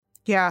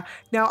Yeah.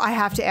 Now I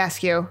have to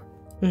ask you,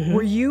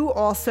 were you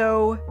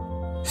also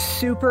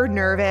super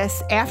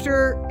nervous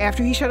after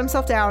he shut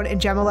himself down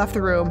and Gemma left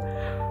the room?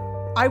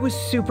 I was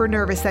super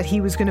nervous that he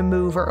was going to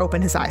move or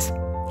open his eyes.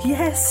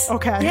 Yes.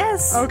 Okay.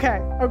 Yes.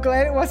 Okay. I'm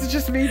glad it wasn't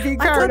just me being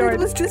paranoid. I thought it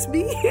was just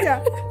me.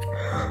 Yeah.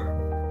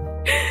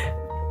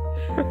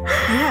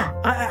 Yeah.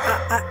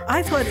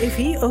 I thought if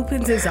he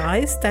opens his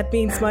eyes, that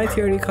means my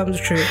theory comes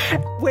true.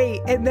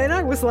 Wait, and then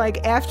I was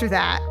like, after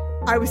that,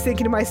 I was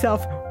thinking to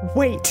myself,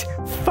 wait,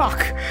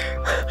 fuck.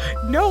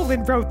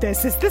 Nolan wrote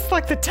this. Is this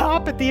like the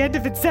top at the end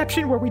of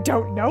Inception where we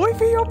don't know if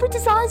he opened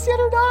his eyes yet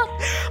or not?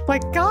 I'm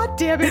like, God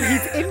damn it,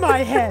 he's in my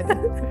head.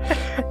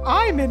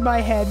 I'm in my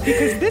head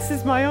because this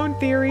is my own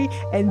theory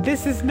and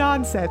this is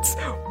nonsense.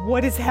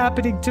 What is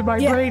happening to my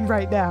brain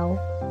right now?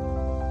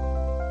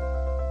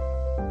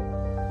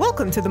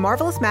 Welcome to the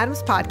Marvelous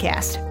Madams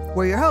podcast.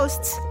 We're your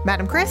hosts,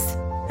 Madam Chris.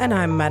 And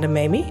I'm Madam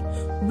Amy.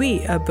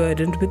 We are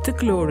burdened with the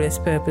glorious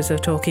purpose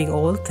of talking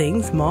all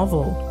things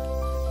Marvel.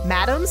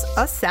 Madams,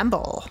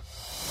 assemble.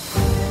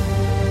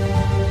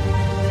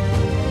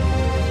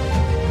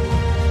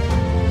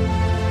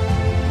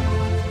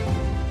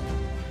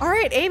 All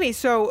right, Amy,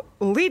 so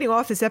leading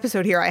off this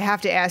episode here, I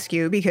have to ask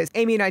you, because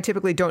Amy and I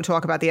typically don't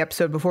talk about the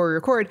episode before we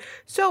record.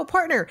 So,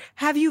 partner,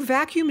 have you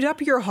vacuumed up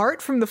your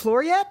heart from the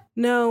floor yet?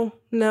 No,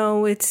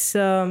 it's,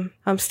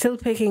 I'm still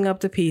picking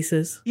up the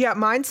pieces. Yeah,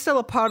 mine's still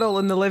a puddle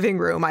in the living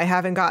room. I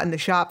haven't gotten the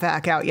shop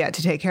vac out yet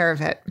to take care of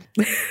it.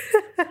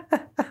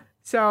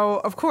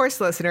 So, of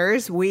course,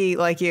 listeners, we,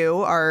 like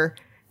you, are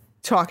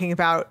talking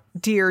about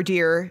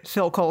dear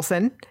Phil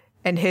Coulson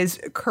and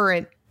his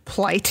current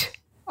plight,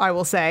 I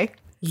will say.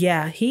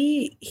 Yeah,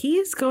 he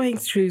is going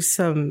through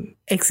some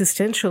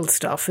existential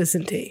stuff,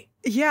 isn't he?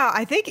 Yeah,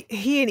 I think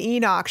he and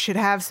Enoch should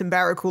have some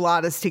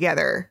barraculadas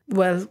together.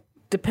 Well,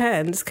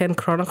 depends. Can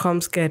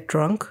Chronocoms get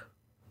drunk?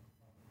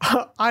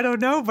 I don't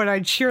know, but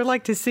I'd sure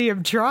like to see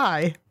him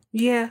try.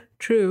 Yeah,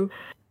 true.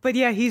 But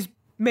yeah, he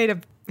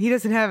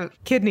doesn't have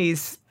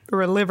kidneys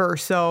or a liver,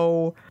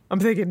 so I'm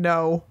thinking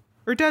no.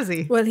 Or does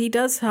he? Well, he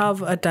does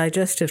have a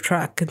digestive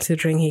tract,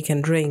 considering he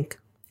can drink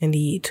and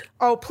eat.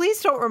 Oh,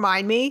 please don't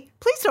remind me.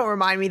 Please don't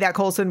remind me that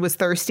Coulson was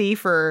thirsty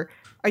for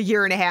a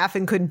year and a half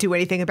and couldn't do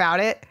anything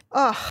about it.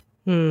 Ugh,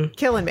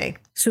 killing me.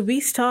 So we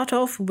start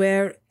off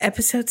where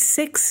episode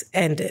 6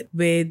 ended,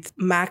 with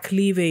Mac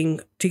leaving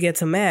to get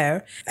some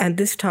air. And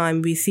this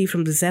time we see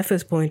from the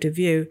Zephyr's point of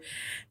view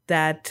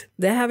that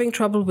they're having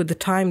trouble with the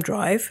time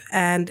drive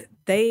and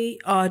they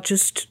are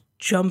just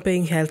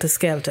jumping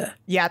helter-skelter.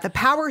 Yeah, the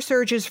power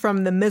surges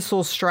from the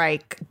missile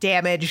strike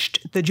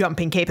damaged the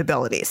jumping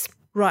capabilities.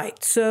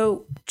 Right,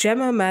 so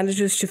Gemma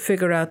manages to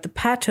figure out the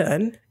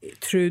pattern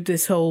through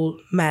this whole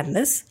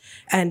madness,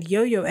 and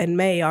Yo-Yo and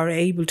May are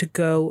able to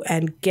go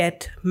and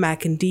get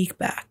Mac and Deke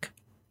back.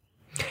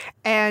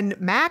 And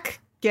Mac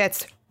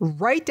gets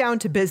right down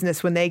to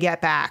business when they get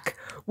back,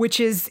 which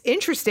is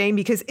interesting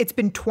because it's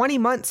been 20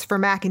 months for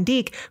Mac and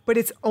Deke, but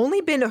it's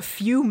only been a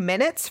few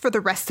minutes for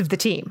the rest of the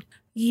team.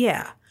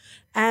 Yeah,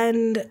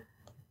 and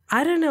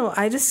I don't know,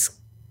 I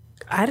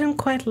didn't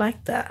quite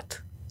like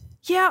that.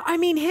 Yeah, I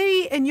mean,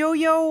 he and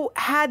Yo-Yo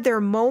had their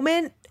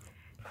moment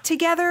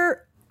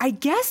together. I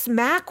guess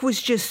Mac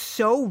was just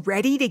so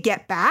ready to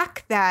get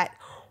back that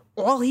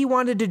all he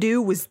wanted to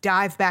do was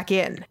dive back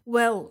in.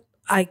 Well,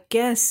 I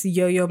guess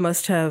Yo-Yo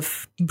must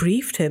have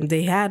briefed him.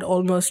 They had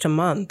almost a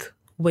month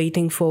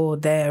waiting for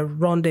their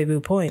rendezvous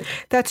point.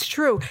 That's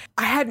true.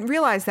 I hadn't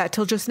realized that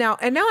till just now.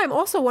 And now I'm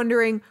also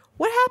wondering,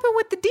 what happened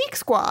with the Deke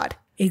squad?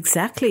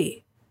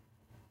 Exactly.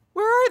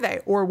 Where are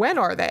they? Or when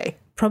are they?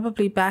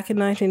 Probably back in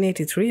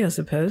 1983, I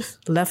suppose.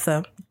 Left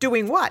them.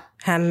 Doing what?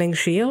 Handling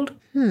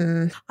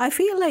S.H.I.E.L.D. I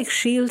feel like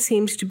S.H.I.E.L.D.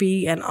 seems to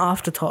be an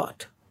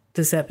afterthought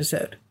this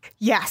episode.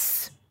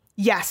 Yes,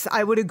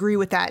 I would agree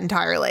with that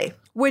entirely.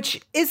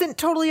 Which isn't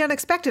totally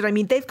unexpected. I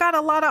mean, they've got a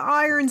lot of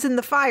irons in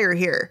the fire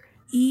here.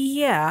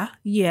 Yeah.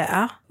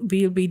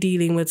 We'll be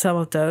dealing with some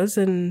of those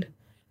and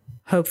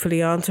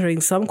hopefully answering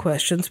some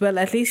questions. Well,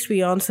 at least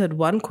we answered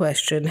one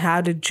question.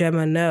 How did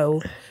Gemma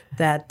know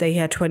that they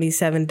had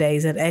 27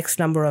 days and X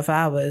number of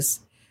hours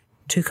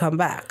to come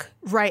back?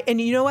 Right.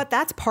 And you know what?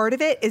 That's part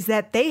of it, is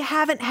that they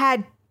haven't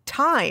had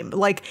time.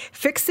 Like,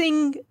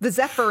 fixing the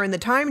Zephyr and the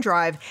time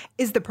drive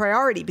is the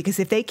priority, because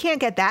if they can't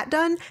get that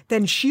done,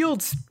 then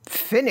S.H.I.E.L.D's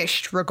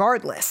finished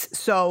regardless.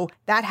 So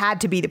that had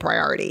to be the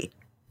priority.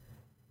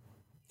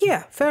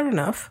 Yeah, fair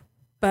enough.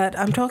 But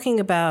I'm talking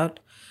about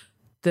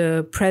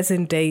the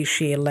present day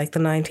S.H.I.E.L.D., like the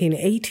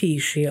 1980s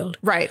S.H.I.E.L.D.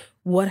 Right.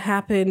 What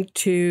happened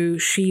to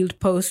S.H.I.E.L.D.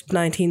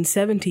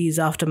 post-1970s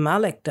after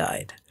Malik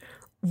died?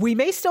 We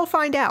may still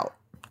find out.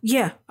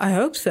 Yeah, I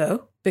hope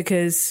so,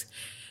 because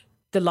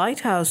the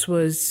lighthouse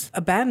was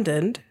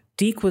abandoned.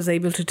 Deke was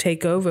able to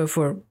take over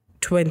for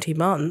 20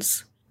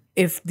 months.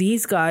 If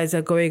these guys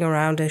are going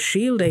around as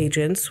S.H.I.E.L.D.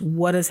 agents,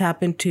 what has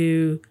happened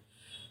to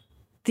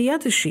the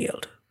other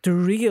S.H.I.E.L.D., the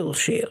real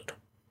S.H.I.E.L.D.?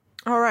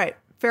 All right.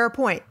 Fair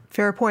point.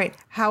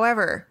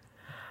 However,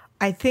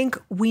 I think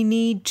we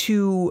need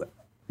to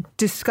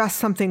discuss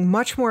something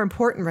much more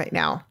important right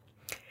now.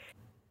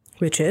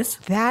 Which is?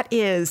 That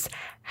is,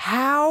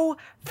 how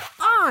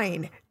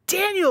fine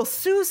Daniel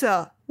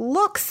Souza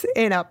looks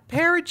in a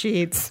pair of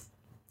jeans.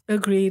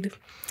 Agreed.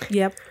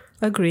 Yep,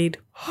 agreed.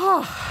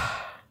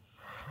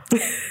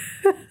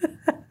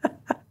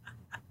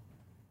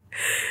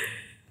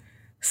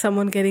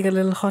 Someone getting a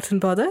little hot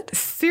and bothered?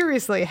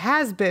 Seriously,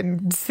 has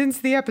been since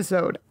the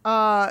episode.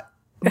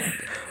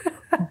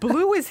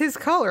 Blue is his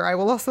color. I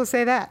will also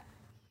say that.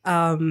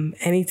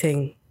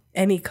 Anything,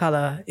 any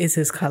color is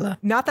his color.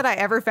 Not that I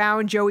ever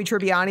found Joey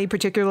Tribbiani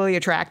particularly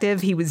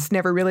attractive. He was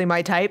never really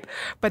my type.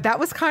 But that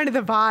was kind of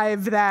the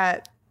vibe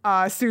that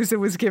Sousa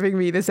was giving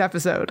me this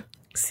episode.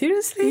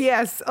 Seriously?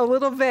 Yes, a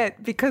little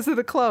bit because of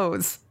the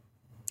clothes.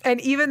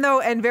 And even though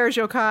Enver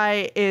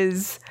Jokai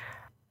is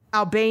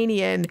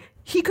Albanian,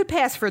 he could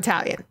pass for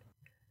Italian.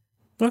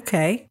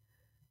 Okay.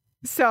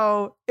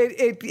 So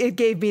it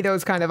gave me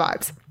those kind of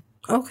vibes.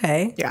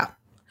 Okay. Yeah.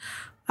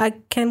 I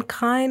can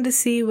kind of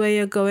see where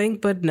you're going,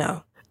 but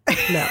no.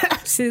 No.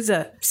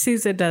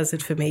 Sousa does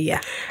it for me,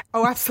 yeah.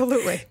 Oh,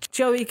 absolutely.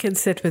 Joey can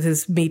sit with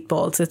his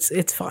meatballs.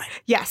 It's fine.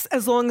 Yes,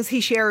 as long as he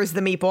shares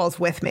the meatballs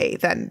with me,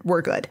 then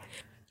we're good.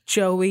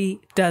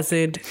 Joey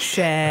doesn't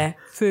share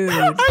food.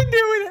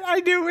 I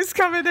knew it was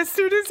coming. As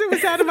soon as it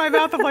was out of my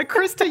mouth, I'm like,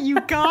 Krista, you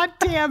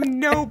goddamn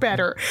know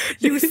better.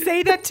 You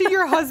say that to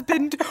your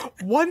husband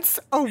once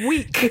a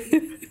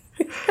week.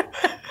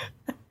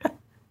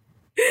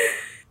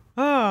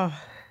 Oh,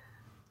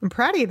 I'm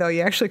proud of you, though.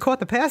 You actually caught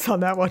the pass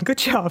on that one. Good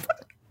job.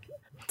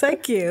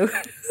 Thank you.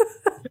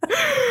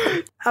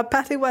 I'm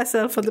patting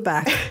myself on the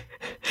back.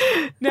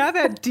 Now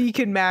that Deke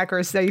and Mac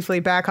are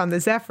safely back on the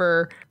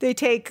Zephyr, they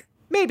take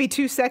maybe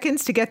 2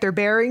 seconds to get their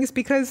bearings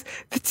because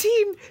the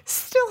team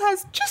still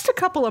has just a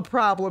couple of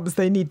problems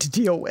they need to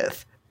deal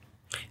with.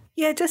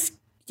 Yeah, just,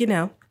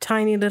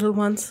 tiny little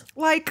ones.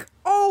 Like,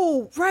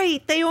 oh,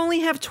 right, they only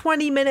have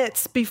 20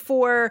 minutes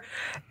before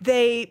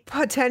they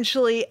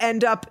potentially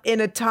end up in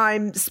a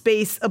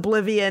time-space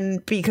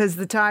oblivion because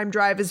the time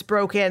drive is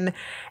broken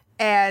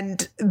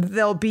and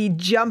they'll be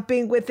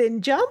jumping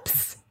within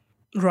jumps.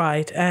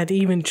 Right, and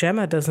even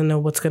Gemma doesn't know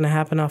what's going to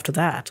happen after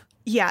that.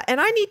 Yeah, and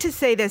I need to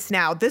say this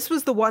now. This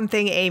was the one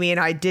thing Amy and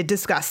I did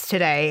discuss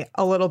today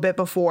a little bit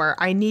before.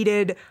 I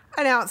needed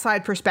an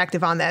outside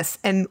perspective on this,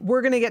 and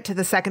we're going to get to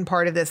the second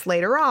part of this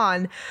later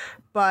on,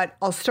 but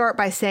I'll start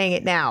by saying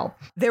it now.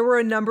 There were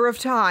a number of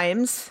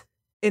times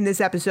in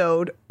this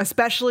episode,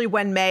 especially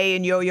when May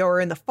and Yo-Yo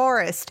are in the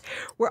forest,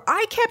 where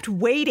I kept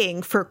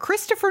waiting for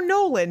Christopher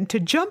Nolan to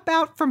jump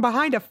out from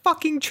behind a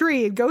fucking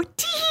tree and go,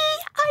 tee,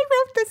 I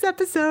wrote this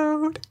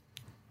episode.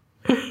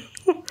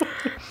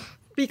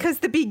 Because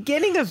the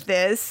beginning of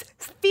this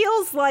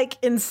feels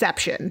like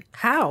Inception.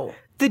 How?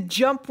 The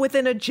jump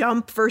within a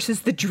jump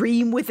versus the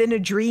dream within a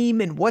dream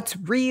and what's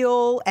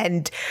real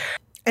and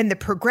the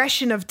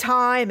progression of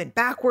time and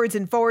backwards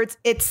and forwards.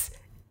 It's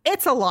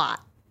a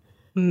lot.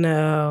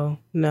 No.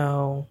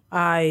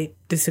 I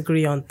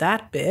disagree on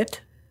that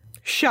bit.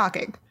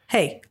 Shocking.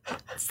 Hey,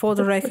 for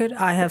the record,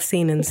 I have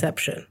seen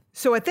Inception.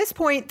 So at this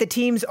point, the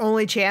team's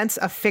only chance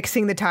of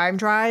fixing the time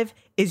drive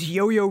is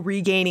Yo-Yo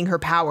regaining her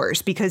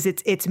powers because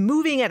it's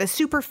moving at a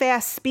super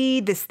fast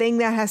speed, this thing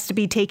that has to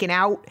be taken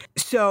out.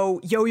 So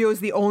Yo-Yo's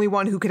the only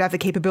one who could have the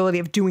capability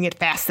of doing it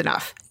fast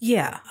enough.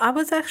 Yeah, I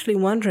was actually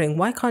wondering,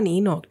 why can't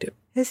Enoch do it?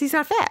 Because he's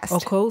not fast. Or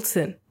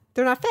Coulson.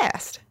 They're not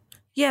fast.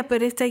 Yeah,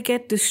 but if they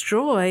get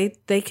destroyed,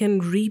 they can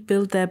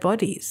rebuild their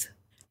bodies.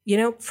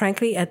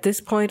 Frankly, at this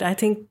point, I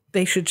think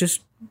they should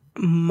just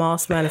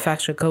mass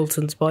manufacture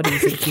Coulson's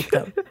bodies and keep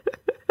them.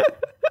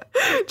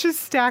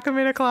 Just stack them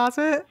in a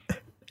closet?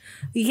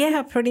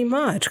 Yeah, pretty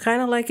much.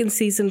 Kind of like in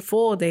season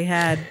 4, they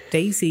had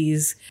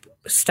Daisy's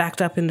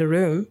stacked up in the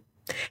room.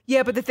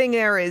 Yeah, but the thing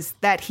there is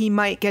that he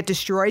might get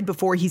destroyed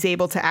before he's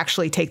able to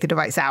actually take the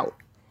device out.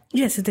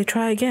 Yeah, so they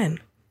try again.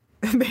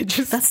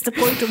 That's the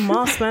point of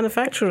mass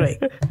manufacturing.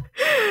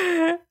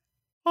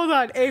 Hold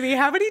on, Amy,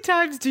 how many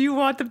times do you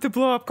want them to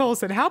blow up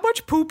Coulson? How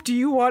much poop do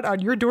you want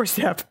on your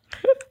doorstep?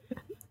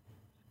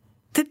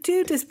 The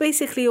dude is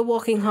basically a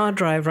walking hard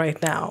drive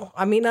right now.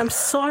 I mean, I'm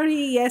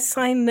sorry. Yes,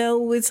 I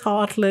know it's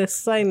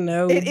heartless. I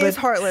know. It is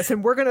heartless,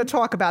 and we're going to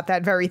talk about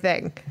that very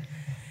thing.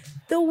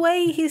 The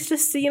way he's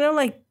just,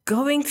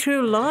 going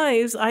through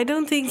lives, I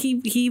don't think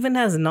he even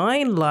has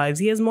 9 lives.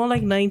 He has more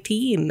like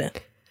 19.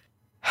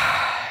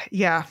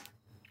 Yeah.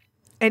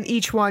 And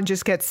each one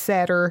just gets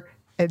sadder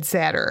and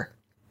sadder.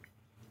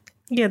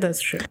 Yeah,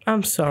 that's true.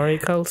 I'm sorry,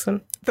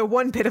 Coulson. The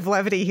one bit of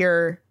levity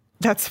here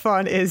that's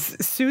fun is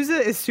Sousa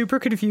is super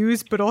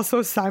confused, but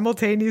also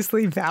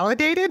simultaneously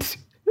validated.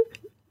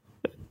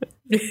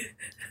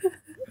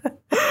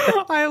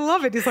 I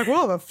love it. He's like,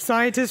 well, the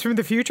scientist from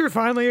the future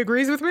finally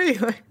agrees with me.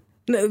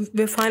 No,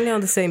 we're finally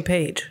on the same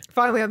page.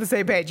 Finally on the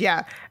same page,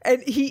 yeah.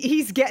 And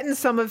he's getting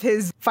some of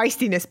his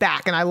feistiness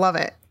back, and I love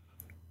it.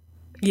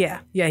 Yeah,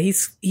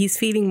 he's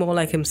feeling more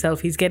like himself.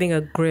 He's getting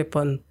a grip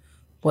on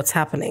what's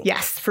happening.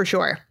 Yes, for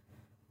sure.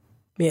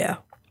 Yeah.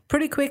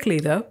 Pretty quickly,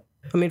 though.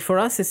 I mean, for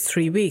us, it's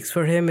 3 weeks.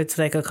 For him, it's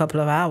like a couple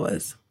of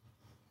hours.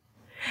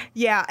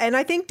 Yeah, and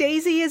I think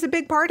Daisy is a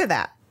big part of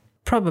that.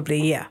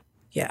 Probably, yeah.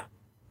 Yeah.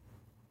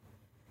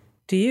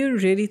 Do you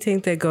really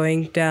think they're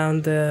going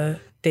down the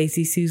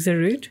Daisy Souza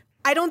route?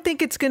 I don't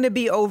think it's going to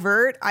be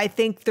overt. I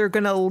think they're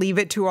going to leave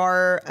it to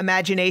our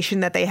imagination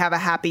that they have a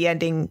happy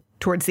ending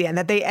towards the end,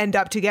 that they end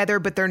up together,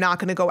 but they're not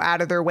going to go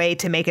out of their way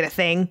to make it a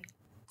thing.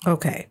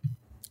 Okay.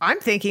 I'm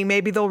thinking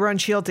maybe they'll run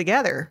S.H.I.E.L.D.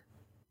 together.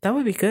 That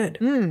would be good.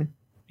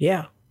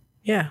 Yeah.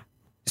 Yeah.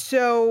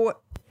 So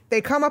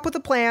they come up with a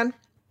plan.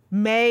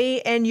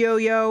 May and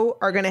Yo-Yo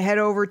are going to head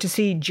over to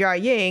see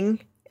Jia-Ying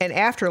in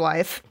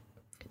Afterlife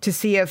to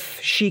see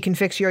if she can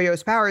fix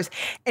Yo-Yo's powers.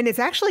 And it's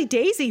actually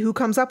Daisy who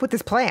comes up with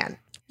this plan.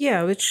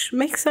 Yeah, which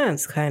makes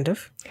sense, kind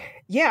of.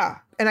 Yeah,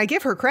 and I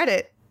give her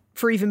credit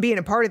for even being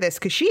a part of this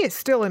because she is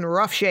still in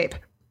rough shape.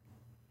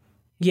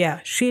 Yeah,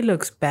 she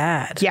looks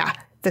bad. Yeah,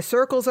 the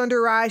circles under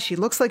her eyes. She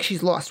looks like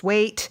she's lost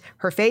weight.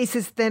 Her face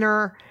is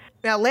thinner.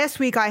 Now, last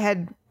week I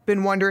had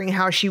been wondering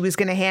how she was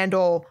going to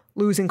handle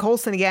losing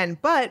Coulson again,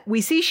 but we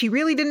see she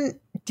really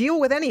didn't deal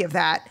with any of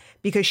that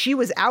because she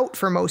was out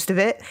for most of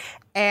it.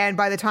 And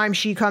by the time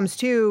she comes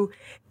to,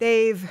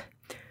 they've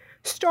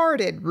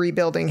started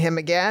rebuilding him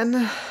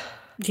again.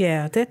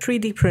 Yeah, they're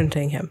 3D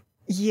printing him.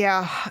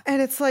 Yeah,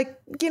 and it's like,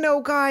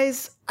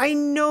 guys, I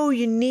know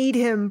you need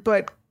him,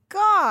 but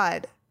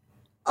God,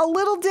 a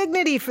little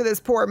dignity for this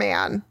poor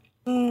man.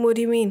 What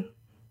do you mean?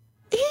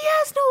 He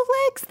has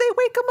no legs. They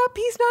wake him up.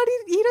 He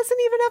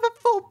doesn't even have a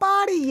full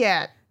body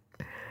yet.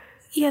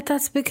 Yeah,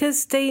 that's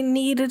because they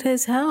needed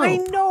his help. I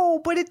know,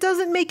 but it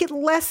doesn't make it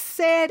less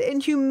sad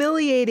and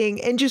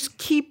humiliating and just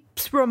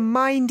keeps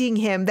reminding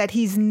him that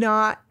he's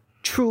not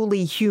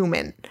truly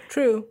human.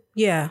 True.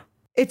 Yeah.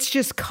 It's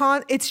just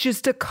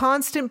a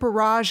constant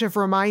barrage of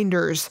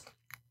reminders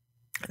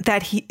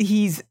that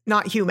he's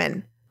not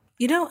human.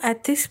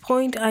 At this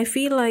point, I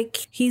feel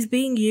like he's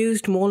being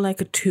used more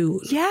like a tool.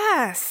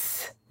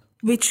 Yes.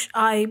 Which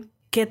I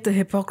get the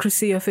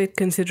hypocrisy of it,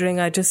 considering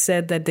I just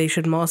said that they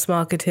should mass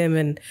market him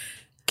and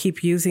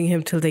keep using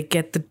him till they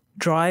get the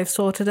drive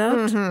sorted out.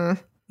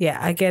 Mm-hmm. Yeah,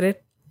 I get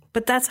it.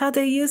 But that's how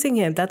they're using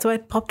him. That's why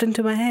it popped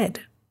into my head.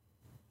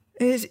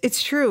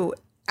 It's true.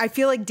 I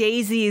feel like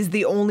Daisy is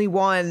the only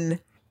one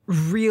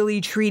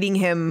really treating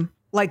him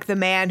like the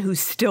man who's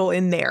still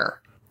in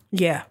there.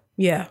 Yeah,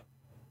 yeah.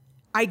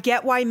 I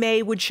get why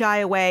May would shy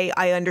away.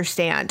 I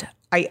understand.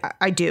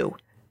 I do.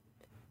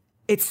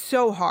 It's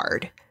so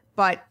hard,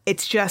 but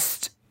it's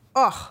just,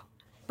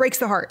 breaks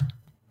the heart.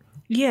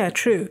 Yeah,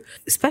 true.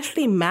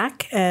 Especially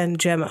Mac and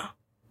Gemma,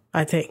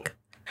 I think.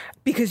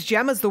 Because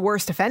Gemma's the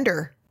worst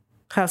offender.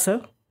 How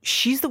so?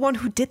 She's the one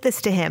who did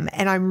this to him,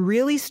 and I'm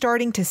really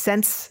starting to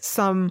sense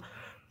some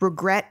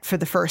regret for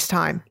the first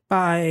time.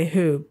 By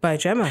who? By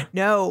Gemma?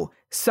 No,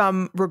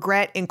 some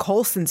regret in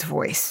Coulson's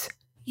voice.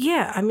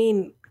 Yeah, I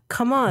mean,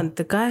 come on,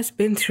 the guy's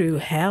been through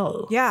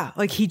hell. Yeah,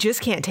 like he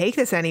just can't take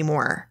this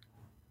anymore.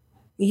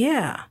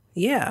 Yeah,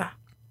 yeah.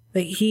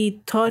 Like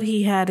he thought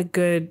he had a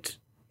good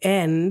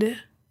end,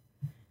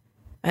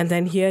 and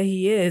then here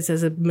he is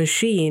as a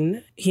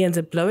machine. He ends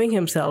up blowing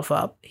himself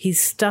up. He's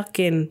stuck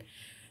in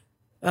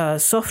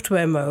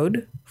software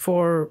mode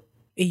for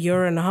a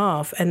year and a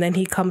half, and then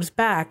he comes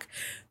back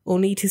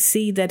only to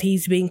see that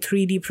he's being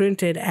 3D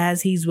printed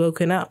as he's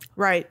woken up.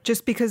 Right,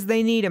 just because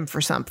they need him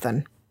for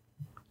something.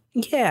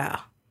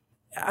 Yeah.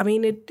 I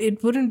mean,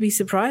 it wouldn't be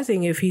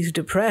surprising if he's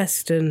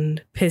depressed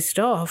and pissed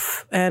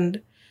off.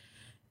 And,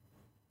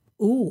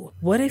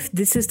 what if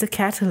this is the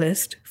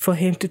catalyst for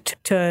him to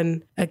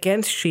turn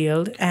against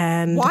S.H.I.E.L.D.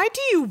 and... Why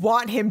do you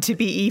want him to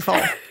be evil?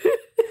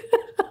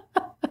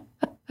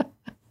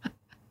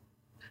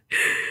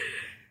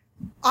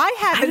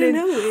 I don't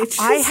know.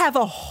 I have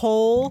a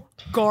whole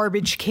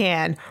garbage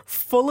can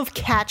full of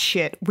cat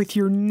shit with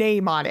your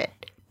name on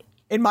it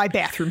in my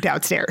bathroom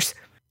downstairs.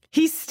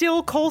 He's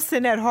still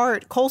Coulson at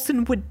heart.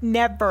 Coulson would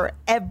never,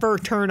 ever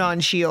turn on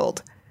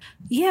S.H.I.E.L.D.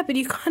 Yeah, but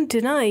you can't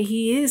deny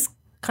he is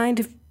kind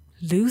of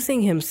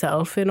losing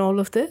himself in all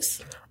of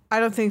this. I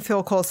don't think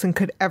Phil Coulson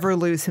could ever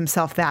lose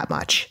himself that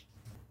much.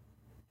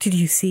 Did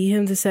you see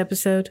him this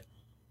episode?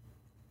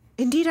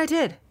 Indeed, I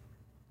did.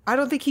 I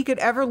don't think he could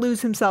ever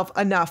lose himself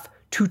enough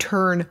to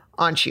turn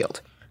on S.H.I.E.L.D.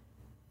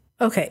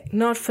 Okay,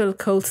 not Phil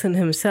Coulson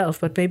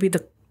himself, but maybe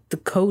the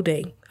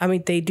coding. I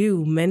mean, they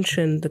do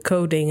mention the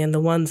coding and the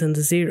ones and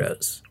the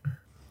zeros.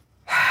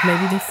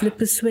 Maybe they flip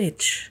a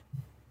switch.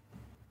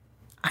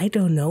 I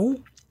don't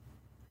know.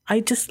 I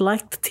just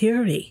like the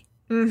theory.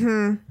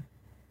 Mm-hmm.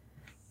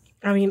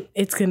 I mean,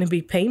 it's going to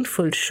be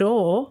painful,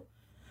 sure.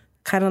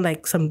 Kind of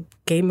like some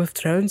Game of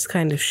Thrones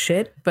kind of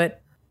shit,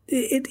 but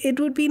it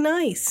would be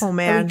nice. Oh,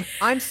 man.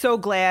 I'm so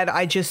glad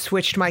I just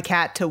switched my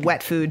cat to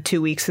wet food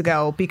 2 weeks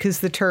ago because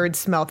the turds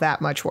smell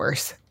that much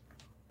worse.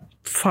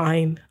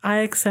 Fine. I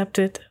accept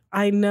it.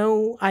 I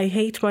know I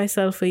hate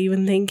myself for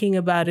even thinking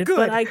about it,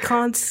 but I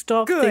can't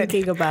stop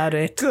thinking about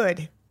it.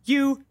 Good.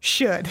 You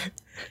should.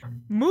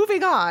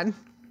 Moving on.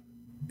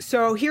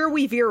 So here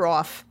we veer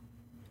off.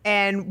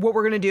 And what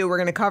we're going to do, we're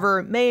going to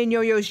cover May and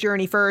Yo-Yo's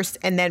journey first,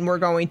 and then we're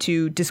going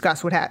to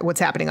discuss what's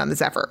happening on the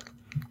Zephyr.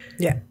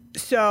 Yeah.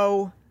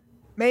 So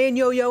May and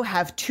Yo-Yo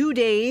have 2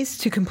 days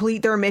to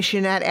complete their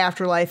mission at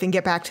Afterlife and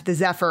get back to the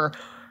Zephyr.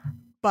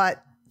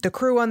 But the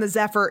crew on the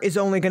Zephyr is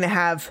only going to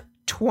have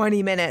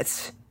 20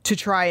 minutes to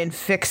try and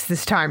fix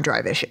this time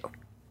drive issue.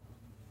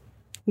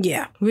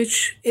 Yeah,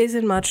 which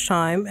isn't much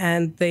time,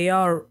 and they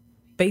are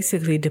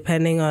basically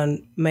depending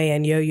on May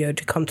and Yo-Yo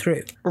to come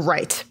through.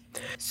 Right.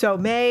 So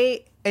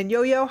May and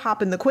Yo-Yo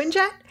hop in the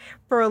Quinjet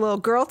for a little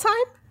girl time.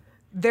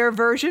 Their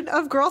version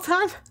of girl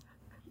time.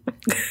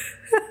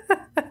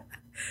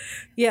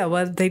 Yeah,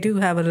 well, they do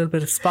have a little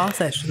bit of spa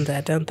session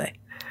there, don't they?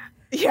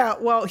 Yeah,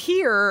 well,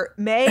 here,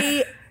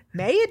 May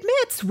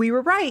admits we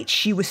were right.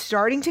 She was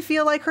starting to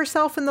feel like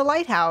herself in the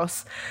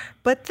lighthouse,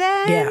 but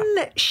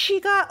then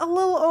she got a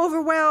little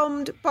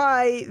overwhelmed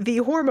by the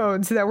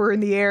hormones that were in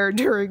the air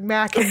during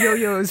Mac and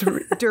Yo-Yo's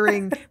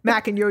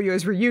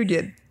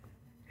reunion.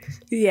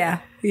 Yeah.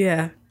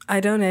 I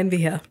don't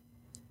envy her.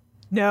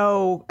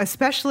 No,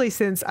 especially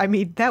since, I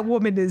mean, that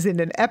woman is in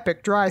an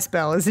epic dry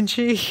spell, isn't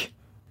she?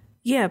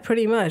 Yeah,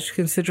 pretty much,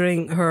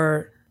 considering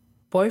her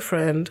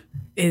boyfriend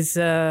is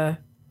a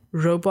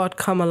robot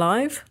come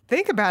alive.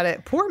 Think about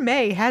it. Poor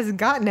May hasn't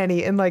gotten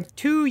any in like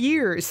 2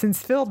 years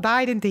since Phil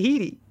died in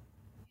Tahiti.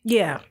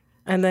 Yeah,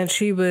 and then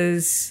she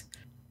was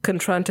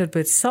confronted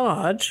with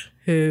Sarge,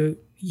 who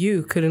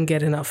you couldn't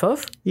get enough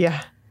of.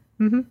 Yeah.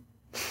 Mm-hmm.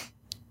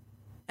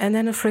 And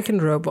then a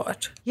freaking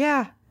robot.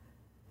 Yeah.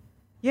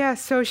 Yeah,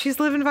 so she's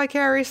living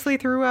vicariously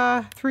through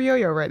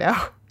Yo-Yo right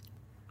now.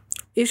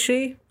 Is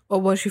she? Or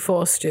was she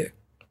forced to?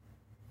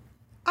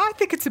 I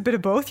think it's a bit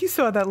of both. You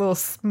saw that little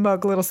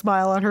smug little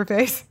smile on her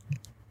face.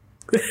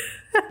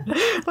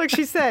 Like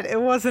she said, it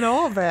wasn't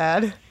all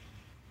bad.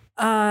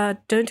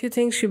 Don't you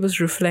think she was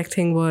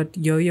reflecting what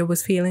Yo-Yo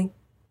was feeling?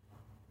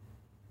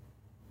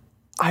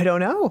 I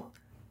don't know.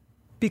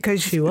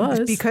 Because she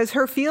was. Because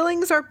her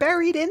feelings are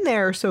buried in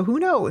there, so who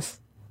knows?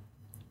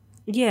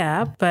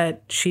 Yeah,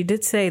 but she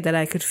did say that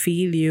I could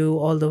feel you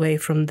all the way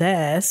from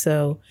there,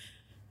 so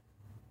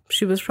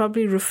she was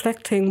probably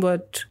reflecting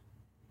what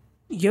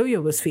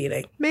Yo-Yo was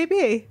feeling.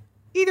 Maybe.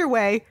 Either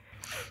way,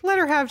 let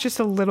her have just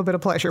a little bit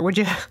of pleasure, would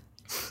you?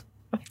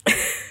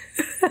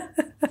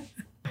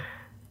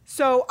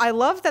 So I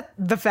love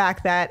the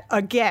fact that,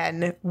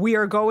 again, we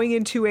are going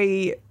into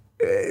a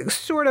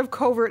sort of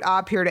covert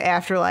op here to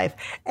Afterlife,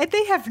 and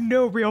they have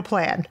no real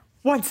plan,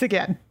 once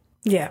again.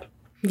 Yeah.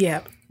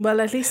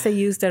 Well, at least they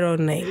use their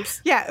own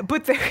names. Yeah,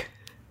 but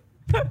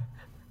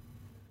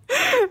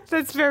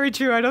that's very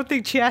true. I don't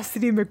think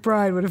Chastity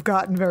McBride would have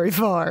gotten very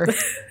far.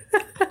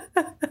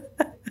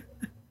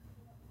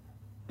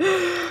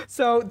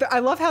 So I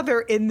love how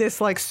they're in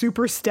this like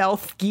super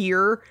stealth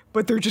gear,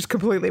 but they're just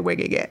completely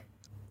winging it.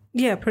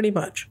 Yeah, pretty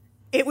much.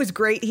 It was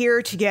great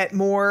here to get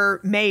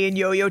more May and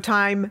Yo-Yo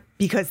time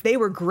because they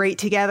were great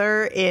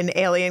together in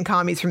Alien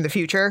Commies from the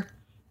Future.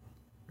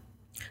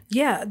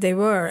 Yeah, they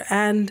were.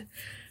 And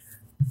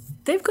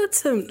they've got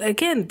some,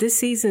 again, this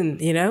season,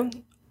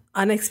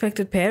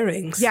 unexpected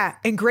pairings. Yeah,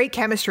 and great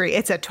chemistry.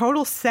 It's a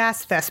total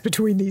sass fest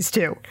between these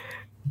two.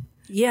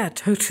 Yeah,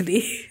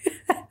 totally.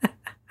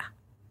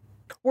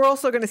 We're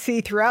also going to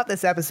see throughout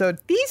this episode,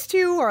 these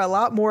two are a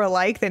lot more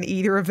alike than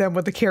either of them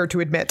would care to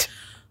admit.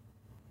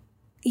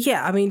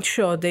 Yeah, I mean,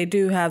 sure, they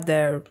do have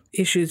their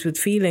issues with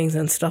feelings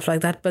and stuff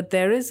like that, but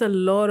there is a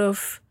lot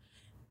of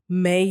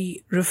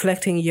May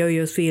reflecting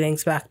Yo-Yo's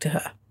feelings back to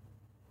her,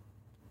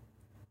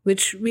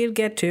 which we'll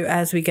get to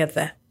as we get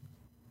there.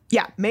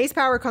 Yeah, May's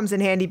power comes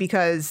in handy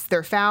because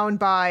they're found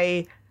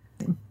by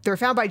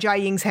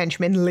Jia Ying's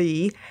henchman,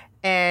 Lee,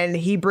 and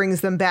he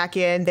brings them back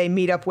in. They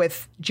meet up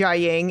with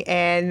Jia Ying,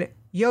 and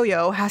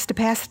Yo-Yo has to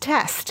pass a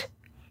test.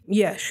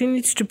 Yeah, she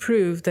needs to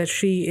prove that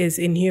she is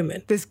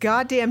inhuman. This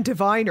goddamn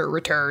diviner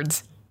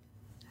returns.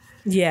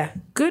 Yeah,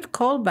 good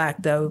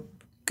callback, though.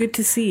 Good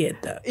to see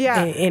it, though.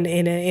 Yeah.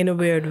 In a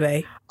weird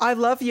way. I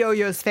love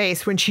Yo-Yo's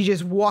face when she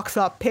just walks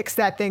up, picks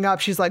that thing up.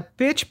 She's like,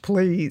 bitch,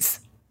 please.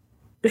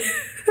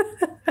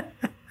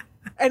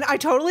 And I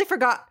totally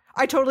forgot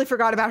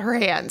about her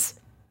hands.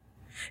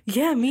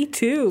 Yeah, me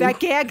too.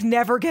 That gag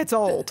never gets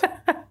old.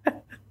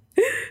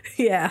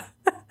 Yeah.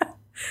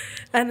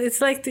 And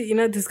it's like,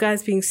 this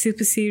guy's being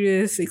super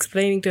serious,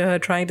 explaining to her,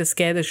 trying to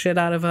scare the shit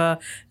out of her,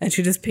 and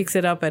she just picks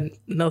it up and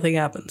nothing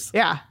happens.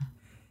 Yeah.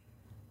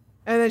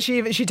 And then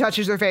she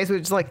touches her face,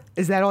 which is like,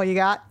 is that all you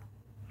got?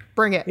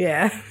 Bring it.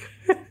 Yeah.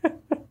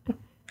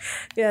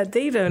 Yeah,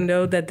 they don't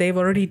know that they've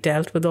already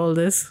dealt with all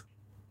this.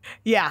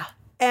 Yeah.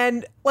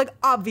 And,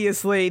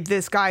 obviously,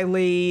 this guy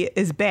Lee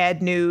is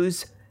bad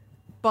news,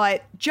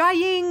 but Jia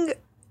Ying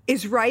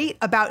is right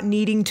about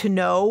needing to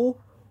know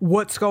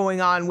what's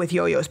going on with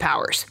Yo-Yo's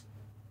powers.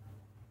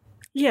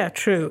 Yeah,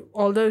 true.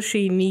 Although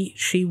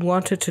she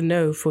wanted to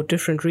know for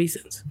different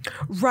reasons.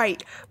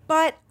 Right.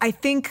 But I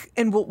think,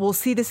 and we'll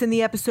see this in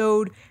the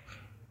episode,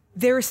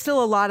 there is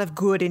still a lot of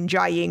good in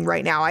Jia Ying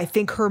right now. I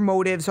think her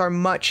motives are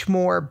much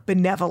more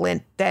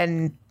benevolent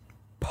than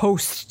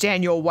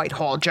post-Daniel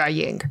Whitehall Jia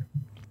Ying.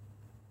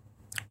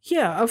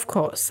 Yeah, of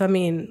course. I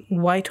mean,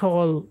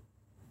 Whitehall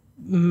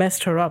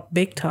messed her up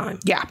big time.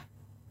 Yeah.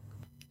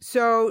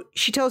 So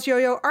she tells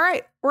Yo-Yo, all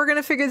right, we're going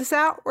to figure this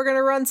out. We're going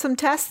to run some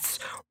tests.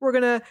 We're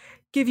going to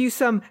give you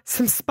some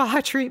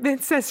spa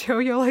treatments, as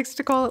Yo-Yo likes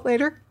to call it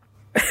later.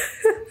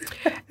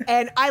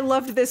 And I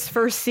loved this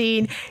first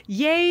scene.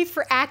 Yay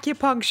for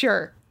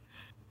acupuncture.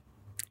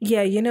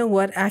 Yeah, you know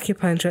what?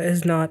 Acupuncture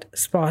is not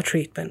spa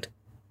treatment.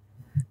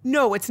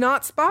 No, it's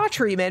not spa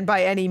treatment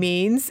by any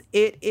means.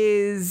 It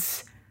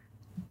is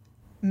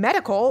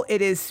medical.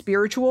 It is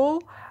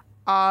spiritual.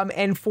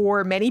 And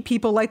for many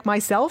people like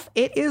myself,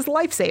 it is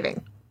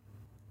life-saving.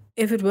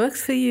 If it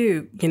works for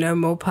you,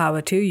 more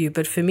power to you.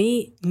 But for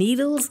me,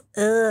 needles,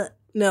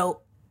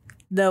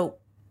 no.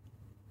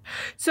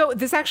 So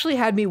this actually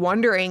had me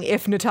wondering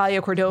if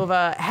Natalia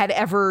Cordova had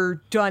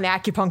ever done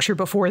acupuncture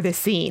before this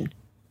scene.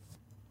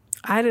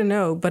 I don't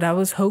know, but I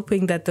was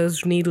hoping that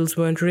those needles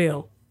weren't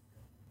real.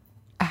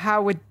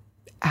 How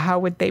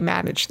would they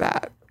manage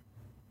that?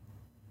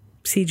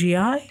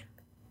 CGI?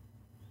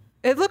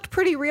 It looked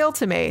pretty real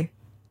to me.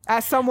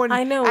 As someone,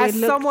 I know, as it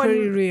looked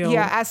pretty real.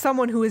 Yeah, as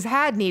someone who has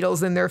had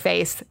needles in their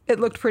face, it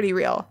looked pretty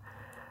real.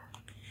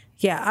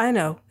 Yeah, I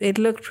know. It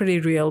looked pretty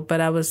real, but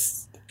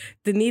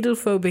the needle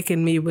phobic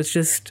in me was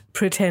just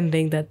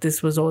pretending that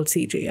this was all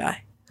CGI.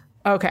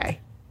 Okay.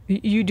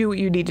 You do what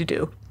you need to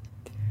do.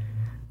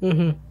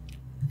 Mm-hmm.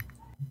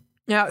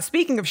 Now,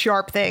 speaking of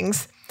sharp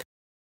things,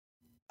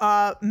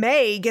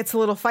 May gets a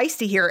little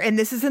feisty here. And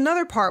this is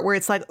another part where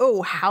it's like,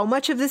 oh, how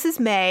much of this is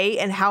May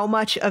and how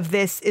much of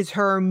this is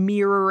her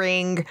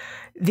mirroring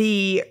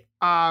the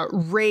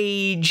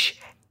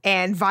rage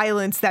and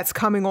violence that's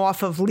coming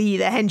off of Lee,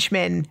 the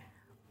henchman,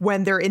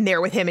 when they're in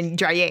there with him and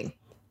Jiaying.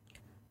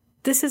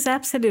 This is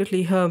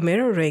absolutely her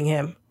mirroring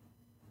him.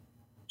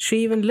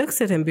 She even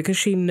looks at him because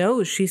she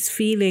knows she's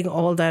feeling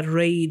all that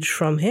rage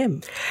from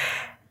him.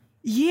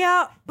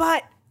 Yeah,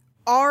 but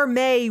our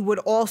May would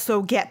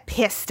also get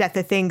pissed at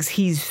the things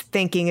he's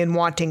thinking and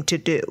wanting to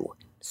do.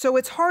 So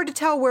it's hard to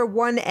tell where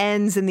one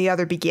ends and the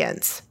other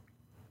begins.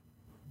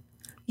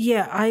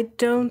 Yeah, I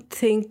don't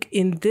think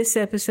in this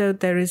episode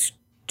there is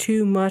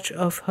too much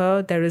of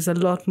her. There is a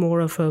lot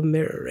more of her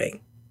mirroring.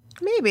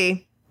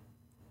 Maybe.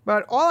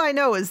 But all I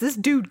know is this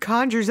dude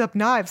conjures up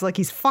knives like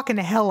he's fucking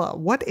Hela.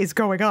 What is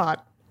going on?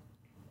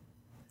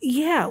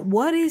 Yeah,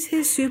 what is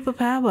his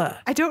superpower?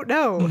 I don't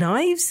know.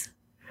 Knives?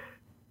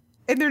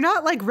 And they're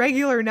not like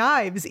regular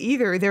knives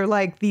either. They're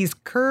like these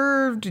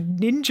curved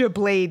ninja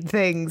blade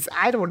things.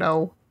 I don't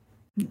know.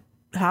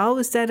 How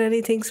is that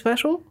anything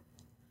special?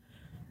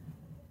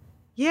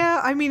 Yeah,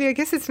 I mean, I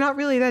guess it's not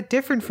really that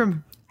different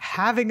from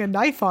having a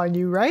knife on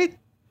you, right?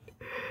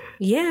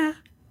 Yeah.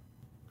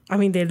 I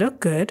mean, they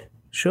look good.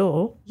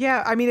 Sure.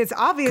 Yeah, I mean, it's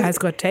obvious. Guy's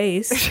got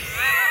taste.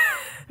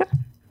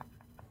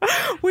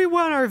 We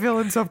want our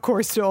villains, of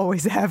course, to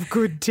always have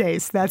good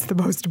taste. That's the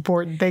most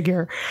important thing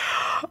here.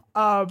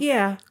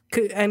 Yeah.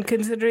 And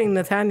considering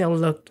Nathaniel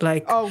looked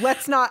like... Oh,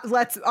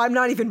 I'm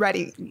not even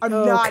ready. I'm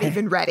not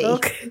even ready.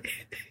 Okay.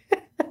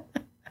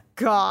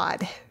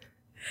 God.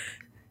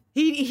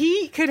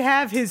 He could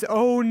have his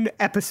own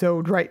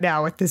episode right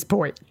now at this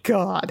point.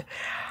 God.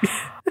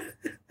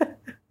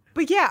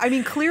 But yeah, I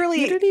mean,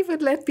 clearly... You didn't even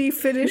let me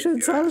finish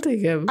insulting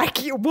him.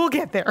 We'll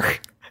get there.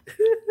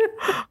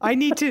 I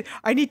need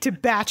to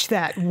batch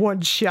that one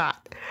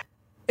shot.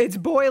 It's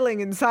boiling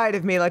inside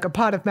of me like a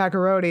pot of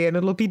macaroni, and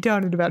it'll be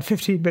done in about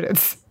 15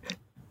 minutes.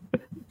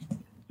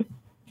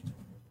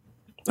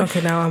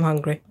 Okay, now I'm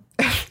hungry.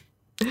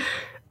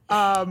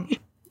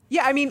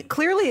 Yeah, I mean,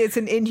 clearly it's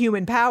an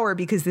inhuman power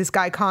because this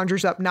guy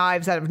conjures up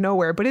knives out of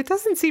nowhere, but it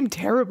doesn't seem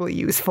terribly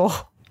useful.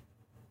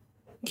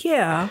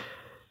 Yeah.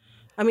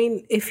 I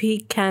mean, if he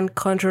can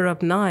conjure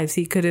up knives,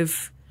 he could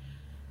have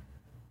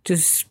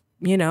just,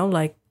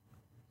 like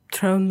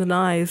thrown the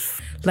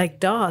knife like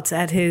darts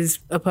at his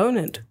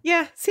opponent.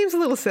 Yeah, seems a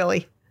little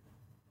silly.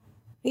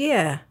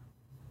 Yeah.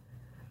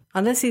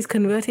 Unless he's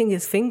converting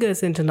his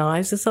fingers into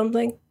knives or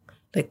something.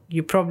 Like,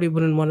 you probably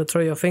wouldn't want to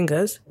throw your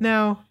fingers.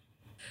 No.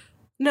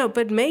 No,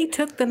 but May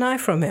took the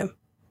knife from him.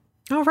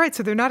 Oh, right,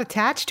 so they're not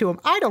attached to him.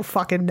 I don't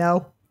fucking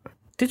know.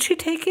 Did she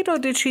take it or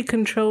did she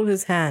control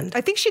his hand?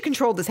 I think she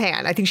controlled his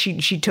hand. I think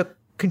she took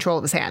control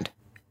of his hand.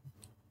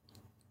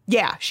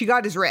 Yeah, she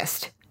got his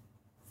wrist.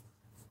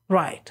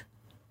 Right.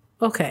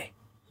 Okay.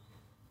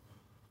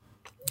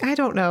 I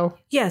don't know.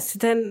 Yes,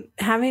 then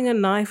having a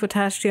knife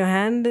attached to your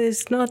hand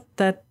is not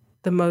the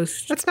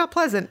most... That's not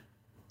pleasant.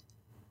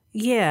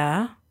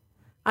 Yeah.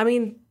 I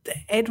mean,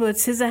 Edward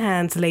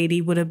Scissorhands lady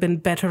would have been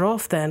better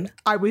off then.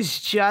 I was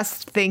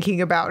just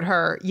thinking about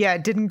her. Yeah,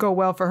 it didn't go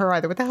well for her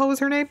either. What the hell was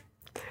her name?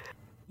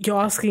 You're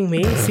asking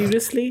me?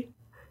 Seriously?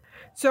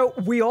 So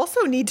we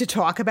also need to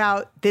talk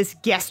about this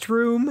guest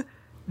room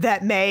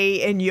that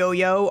May and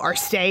Yo-Yo are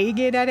staying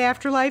in at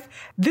Afterlife.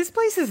 This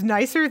place is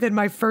nicer than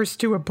my first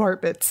two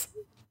apartments.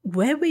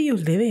 Where were you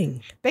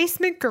living?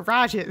 Basement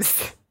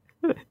garages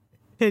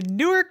in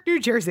Newark, New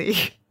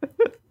Jersey.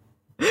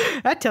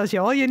 That tells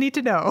you all you need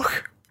to know.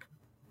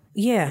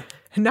 Yeah.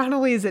 Not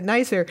only is it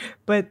nicer,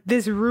 but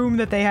this room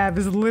that they have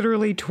is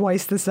literally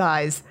twice the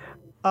size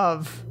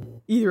of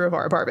either of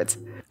our apartments.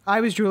 I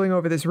was drooling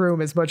over this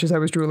room as much as I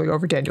was drooling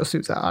over Daniel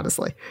Souza,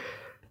 honestly.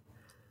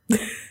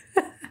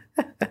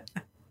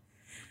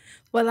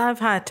 Well, I've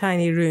had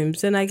tiny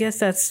rooms, and I guess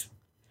that's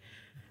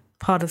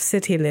part of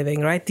city living,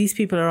 right? These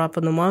people are up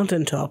on the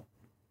mountaintop.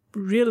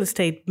 Real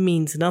estate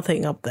means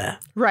nothing up there.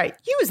 Right.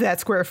 Use that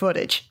square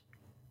footage.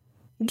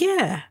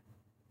 Yeah.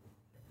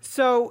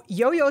 So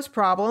Yo-Yo's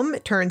problem,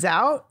 it turns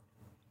out,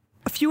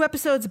 a few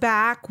episodes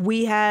back,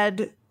 we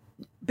had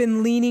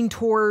been leaning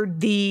toward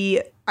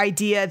the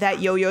idea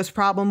that Yo-Yo's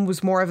problem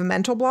was more of a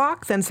mental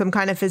block than some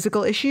kind of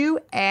physical issue,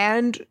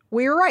 and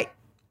we were right.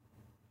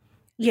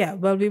 Yeah,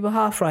 well, we were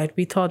half right.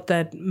 We thought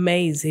that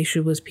May's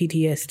issue was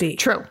PTSD.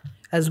 True.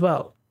 As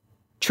well.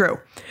 True.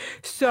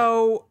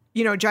 So,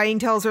 Jiaying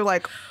tells her,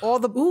 like, all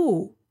the...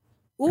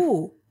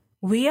 Ooh,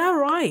 we are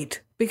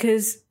right.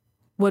 Because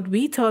what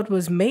we thought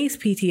was May's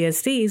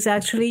PTSD is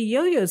actually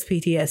Yo-Yo's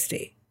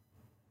PTSD.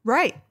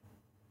 Right.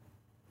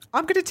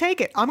 I'm going to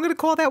take it. I'm going to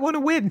call that one a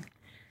win.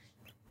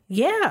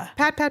 Yeah.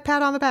 Pat, pat,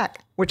 pat on the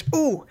back. Which,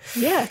 ooh.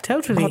 Yeah,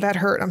 totally. Oh, that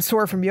hurt. I'm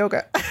sore from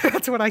yoga.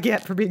 That's what I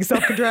get for being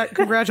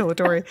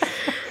self-congratulatory.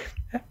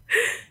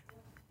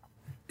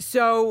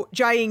 So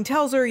Jiaying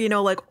tells her,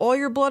 like, all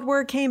your blood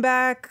work came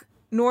back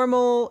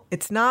normal.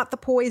 It's not the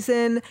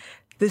poison.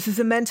 This is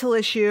a mental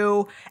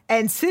issue.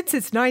 And since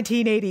it's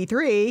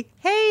 1983,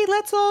 hey,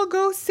 let's all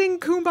go sing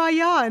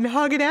Kumbaya and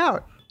hug it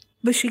out.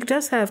 But she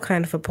does have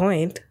kind of a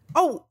point.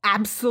 Oh,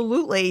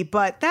 absolutely.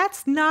 But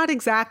that's not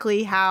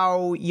exactly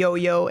how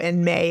Yo-Yo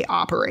and May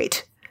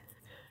operate.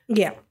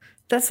 Yeah.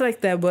 That's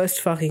like their worst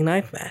fucking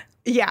nightmare.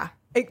 Yeah,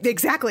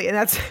 exactly. And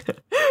that's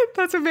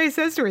what May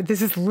says to her.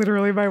 This is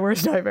literally my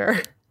worst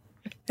nightmare.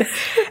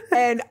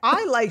 And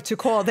I like to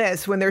call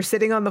this, when they're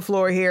sitting on the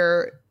floor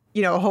here,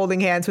 holding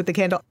hands with the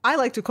candle, I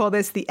like to call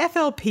this the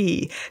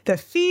FLP, the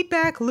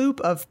feedback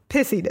loop of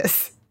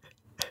pissiness.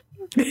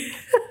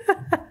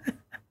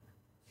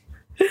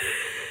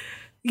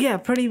 Yeah,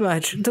 pretty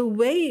much. The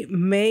way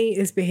May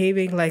is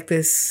behaving like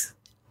this,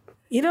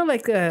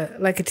 like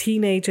a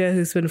teenager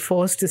who's been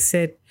forced to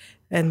sit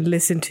and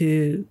listen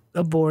to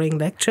a boring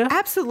lecture.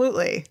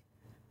 Absolutely.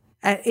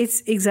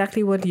 It's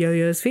exactly what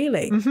Yo-Yo is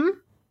feeling. Mm-hmm.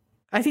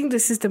 I think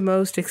this is the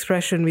most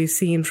expression we've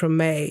seen from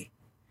May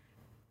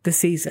this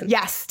season.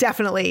 Yes,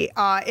 definitely.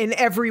 In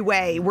every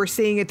way. We're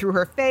seeing it through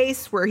her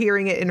face. We're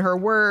hearing it in her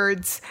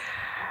words.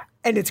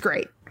 And it's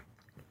great.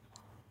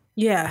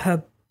 Yeah,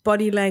 her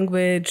body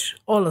language,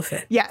 all of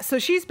it. Yeah, so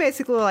she's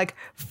basically like,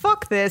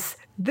 fuck this.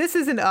 This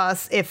isn't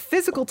us. If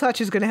physical touch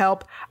is going to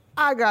help,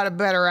 I got a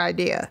better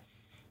idea.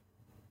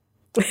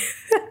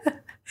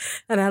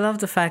 And I love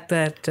the fact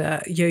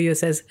that Yo-Yo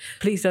says,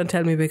 please don't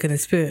tell me we're going to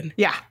spoon.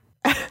 Yeah.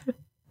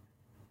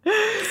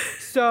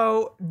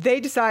 So they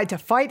decide to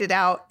fight it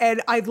out.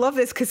 And I love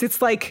this because it's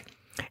like,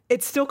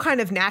 it's still kind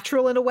of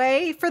natural in a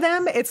way for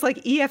them. It's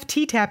like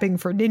EFT tapping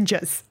for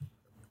ninjas.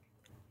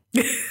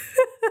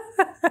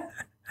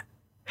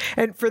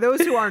 And for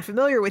those who aren't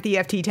familiar with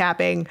EFT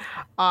tapping,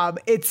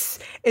 it's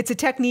a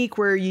technique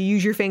where you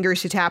use your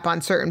fingers to tap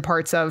on certain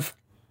parts of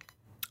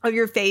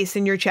your face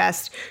and your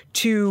chest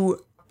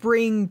to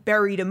bring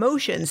buried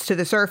emotions to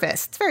the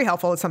surface. It's very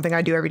helpful. It's something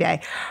I do every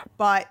day.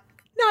 But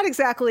not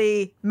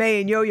exactly May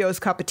and Yo-Yo's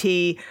cup of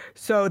tea,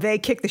 so they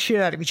kick the shit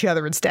out of each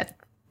other instead.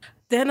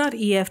 They're not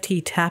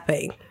EFT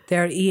tapping.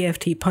 They're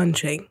EFT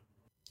punching.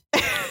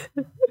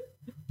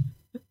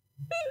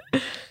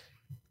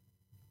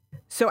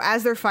 So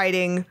as they're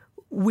fighting,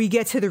 we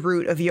get to the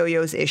root of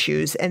Yo-Yo's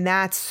issues, and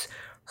that's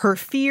her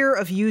fear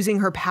of using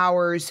her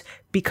powers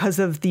because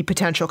of the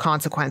potential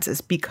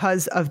consequences,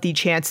 because of the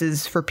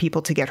chances for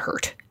people to get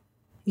hurt.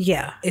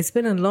 Yeah, it's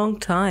been a long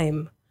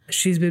time.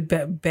 She's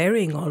been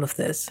burying all of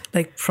this.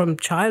 Like from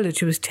childhood,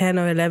 she was 10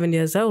 or 11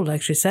 years old,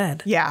 like she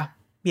said. Yeah,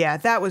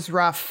 that was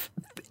rough.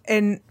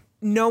 And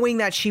knowing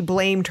that she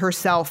blamed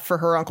herself for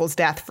her uncle's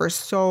death for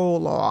so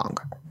long.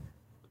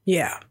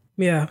 Yeah.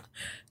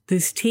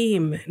 This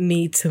team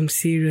needs some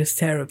serious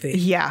therapy.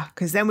 Yeah,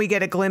 because then we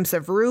get a glimpse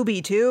of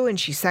Ruby, too, and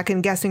she's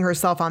second-guessing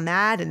herself on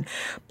that and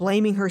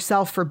blaming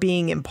herself for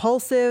being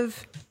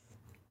impulsive.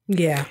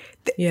 Yeah.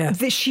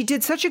 She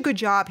did such a good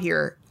job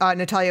here,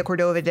 Natalia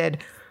Cordova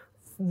did,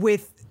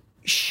 with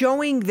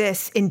showing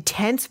this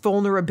intense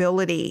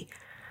vulnerability,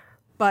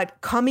 but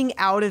coming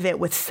out of it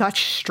with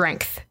such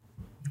strength.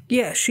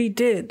 Yeah, she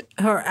did.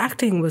 Her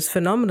acting was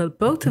phenomenal.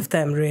 Both of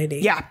them,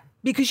 really. Yeah,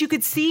 because you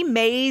could see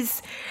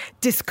May's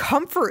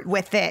discomfort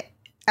with it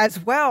as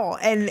well.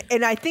 And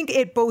I think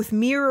it both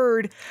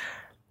mirrored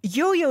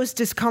Yo-Yo's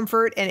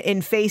discomfort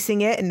in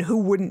facing it, and who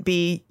wouldn't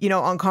be,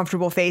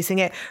 uncomfortable facing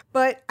it.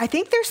 But I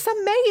think there's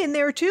some May in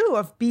there, too,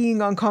 of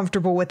being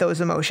uncomfortable with those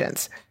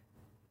emotions.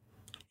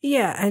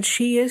 Yeah, and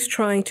she is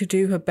trying to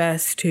do her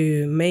best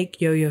to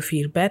make Yo-Yo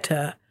feel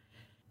better.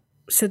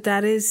 So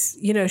that is,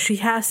 she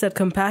has that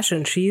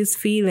compassion. She is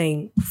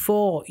feeling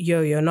for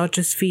Yo-Yo, not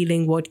just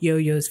feeling what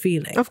Yo-Yo is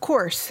feeling. Of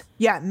course.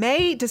 Yeah,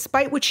 May,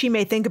 despite what she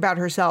may think about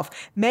herself,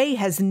 May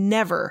has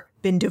never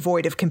been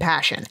devoid of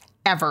compassion.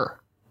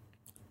 Ever.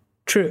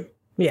 True.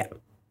 Yeah.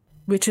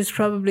 Which is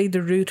probably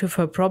the root of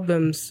her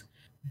problems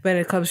when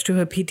it comes to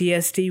her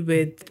PTSD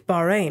with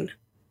Bahrain.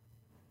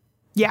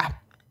 Yeah,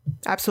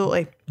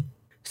 absolutely.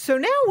 So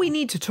now we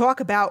need to talk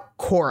about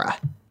Cora.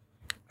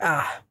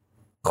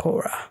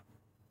 Cora.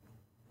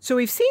 So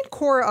we've seen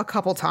Cora a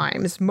couple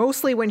times,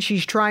 mostly when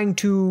she's trying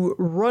to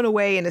run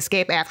away and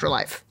escape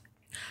Afterlife.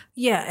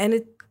 Yeah, and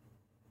it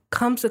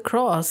comes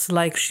across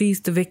like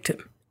she's the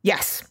victim.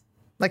 Yes,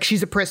 like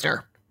she's a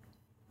prisoner.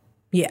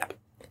 Yeah.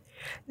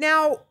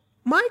 Now,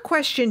 my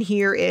question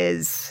here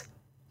is,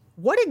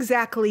 what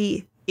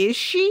exactly is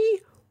she?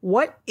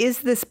 What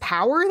is this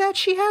power that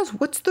she has?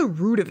 What's the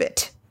root of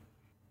it?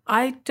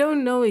 I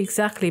don't know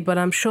exactly, but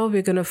I'm sure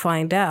we're going to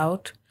find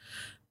out.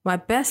 My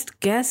best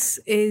guess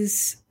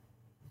is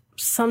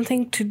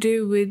something to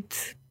do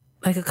with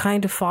like a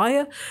kind of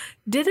fire.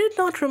 Did it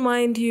not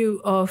remind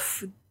you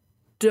of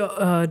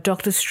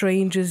Doctor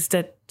Strange's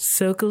that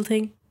circle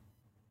thing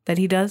that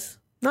he does?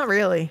 Not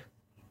really.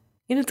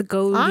 You know, the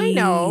goldy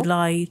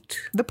light.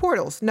 The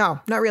portals. No,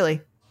 not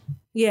really.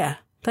 Yeah,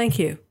 thank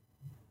you.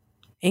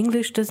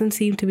 English doesn't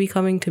seem to be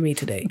coming to me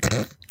today.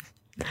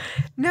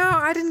 No,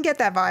 I didn't get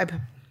that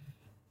vibe.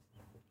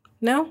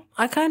 No,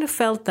 I kind of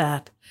felt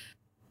that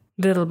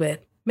a little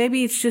bit.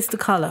 Maybe it's just the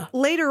color.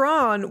 Later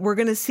on, we're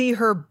going to see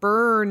her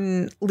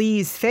burn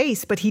Lee's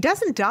face, but he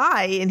doesn't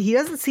die and he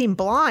doesn't seem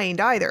blind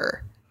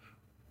either.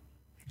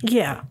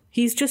 Yeah,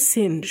 he's just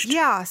singed.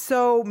 Yeah,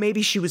 so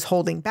maybe she was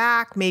holding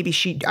back. Maybe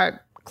she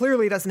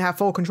clearly doesn't have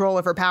full control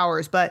of her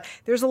powers, but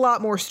there's a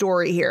lot more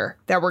story here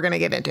that we're going to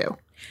get into.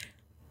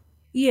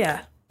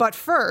 Yeah. But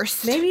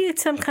first... maybe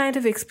it's some kind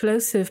of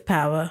explosive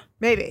power.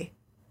 Maybe.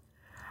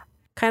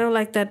 Kind of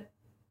like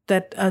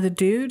that other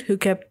dude who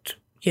kept,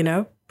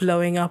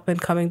 blowing up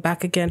and coming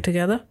back again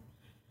together.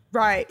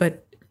 Right.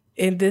 But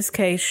in this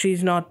case,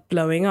 she's not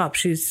blowing up.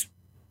 She's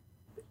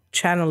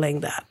channeling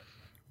that.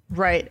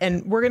 Right.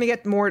 And we're going to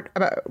get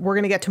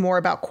to more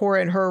about Cora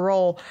and her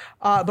role.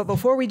 But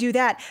before we do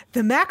that,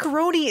 the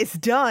macaroni is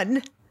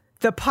done.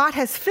 The pot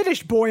has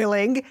finished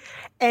boiling,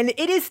 and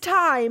it is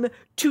time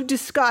to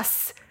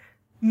discuss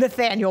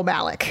Nathaniel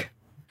Malick.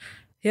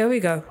 Here we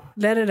go.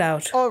 Let it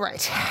out. All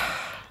right.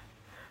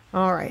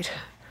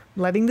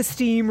 Letting the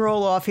steam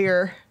roll off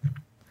here.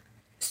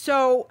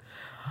 So,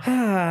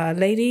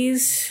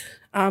 ladies,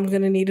 I'm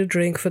going to need a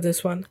drink for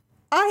this one.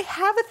 I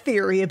have a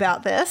theory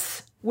about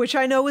this, which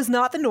I know is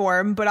not the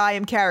norm, but I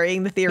am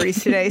carrying the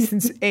theories today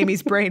since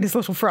Amy's brain is a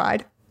little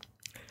fried.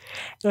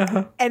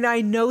 Uh-huh. And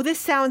I know this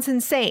sounds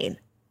insane.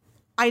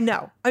 I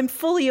know. I'm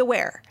fully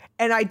aware.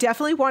 And I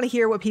definitely want to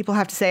hear what people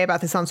have to say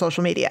about this on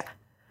social media.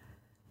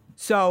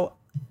 So,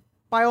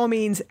 by all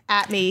means,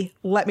 at me,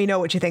 let me know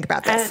what you think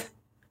about this.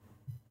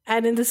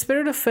 And in the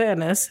spirit of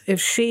fairness,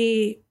 if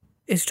she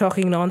is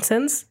talking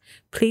nonsense,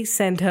 please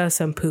send her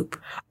some poop.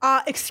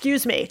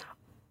 Excuse me.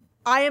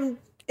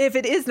 If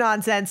it is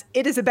nonsense,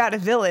 it is about a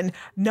villain,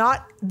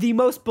 not the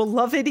most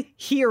beloved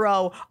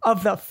hero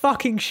of the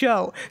fucking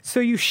show. So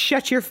you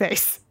shut your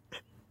face.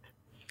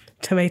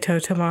 Tomato.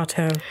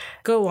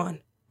 Go on.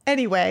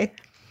 Anyway,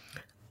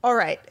 all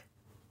right.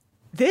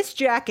 This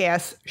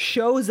jackass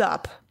shows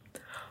up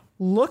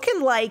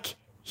looking like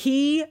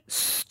he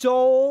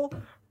stole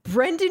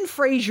Brendan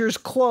Fraser's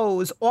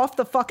clothes off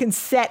the fucking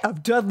set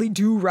of Dudley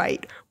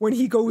Do-Right when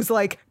he goes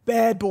like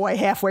bad boy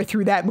halfway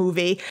through that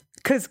movie.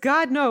 Because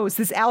God knows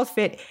this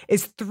outfit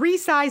is 3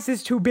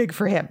 sizes too big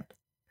for him.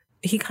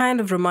 He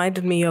kind of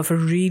reminded me of a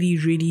really,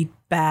 really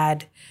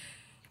bad,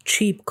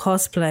 cheap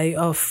cosplay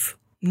of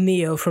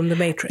Neo from The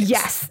Matrix.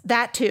 Yes,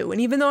 that too. And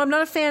even though I'm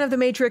not a fan of The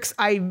Matrix,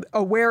 I'm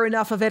aware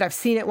enough of it. I've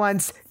seen it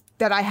once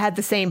that I had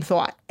the same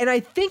thought. And I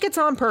think it's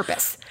on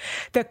purpose.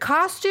 The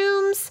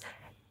costumes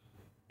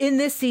in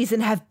this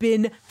season have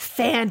been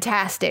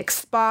fantastic,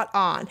 spot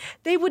on.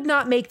 They would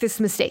not make this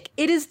mistake.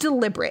 It is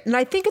deliberate. And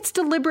I think it's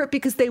deliberate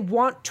because they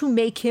want to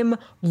make him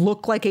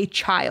look like a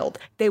child.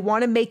 They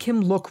want to make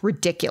him look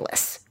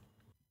ridiculous.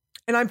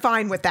 And I'm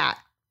fine with that.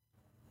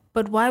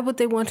 But why would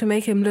they want to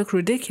make him look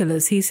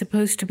ridiculous? He's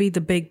supposed to be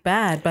the big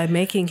bad. By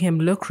making him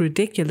look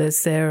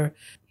ridiculous, they're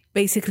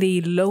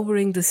basically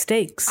lowering the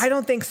stakes. I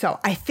don't think so.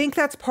 I think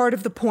that's part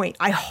of the point.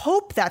 I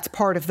hope that's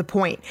part of the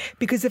point.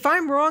 Because if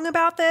I'm wrong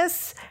about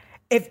this,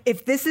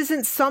 if this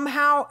isn't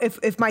somehow,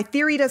 if my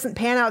theory doesn't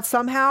pan out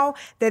somehow,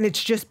 then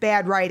it's just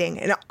bad writing.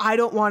 And I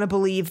don't want to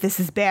believe this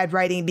is bad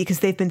writing because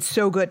they've been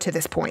so good to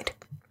this point.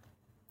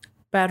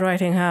 Bad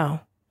writing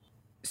how?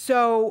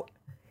 So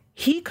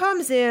he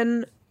comes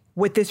in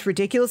with this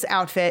ridiculous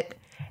outfit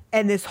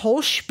and this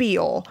whole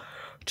spiel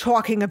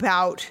talking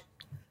about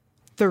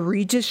the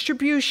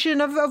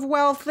redistribution of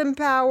wealth and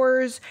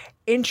powers,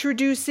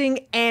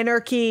 introducing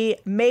anarchy,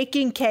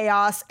 making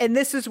chaos. And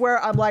this is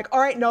where I'm like, all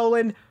right,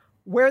 Nolan,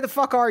 where the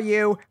fuck are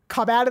you?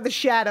 Come out of the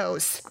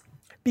shadows.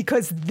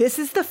 Because this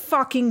is the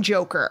fucking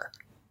Joker.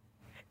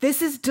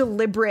 This is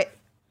deliberate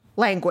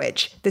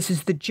language. This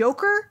is the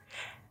Joker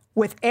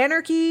with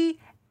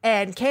anarchy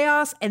and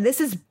chaos. And this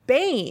is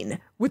Bane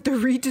with the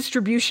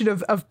redistribution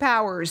of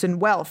powers and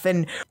wealth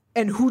and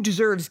who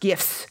deserves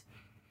gifts.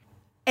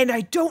 And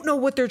I don't know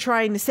what they're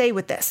trying to say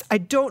with this. I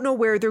don't know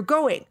where they're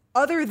going.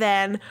 Other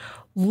than,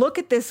 look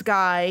at this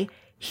guy.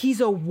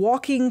 He's a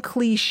walking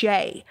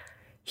cliche.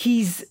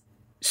 He's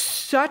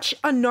such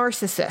a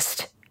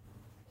narcissist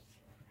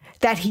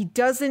that he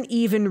doesn't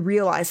even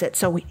realize it.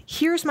 So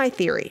here's my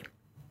theory.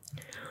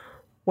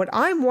 What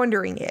I'm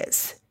wondering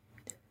is,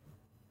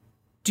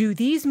 do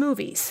these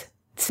movies,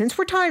 since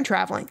we're time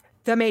traveling,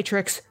 The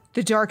Matrix,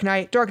 The Dark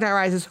Knight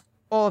Rises,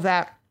 all of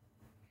that,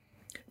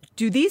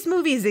 do these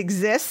movies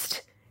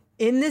exist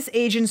in this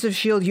Agents of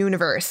S.H.I.E.L.D.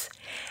 universe?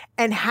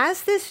 And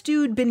has this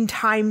dude been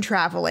time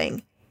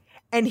traveling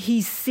and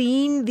he's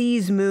seen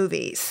these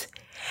movies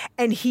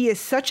and he is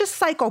such a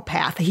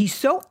psychopath, he's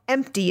so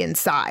empty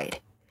inside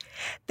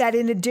that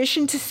in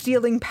addition to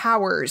stealing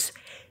powers,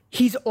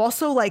 he's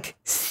also like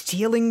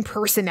stealing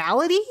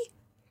personality?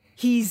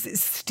 He's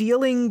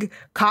stealing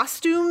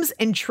costumes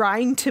and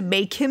trying to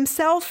make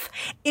himself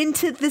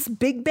into this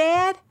big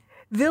bad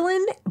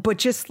villain, but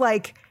just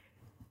like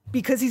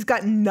because he's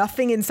got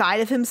nothing inside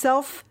of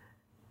himself,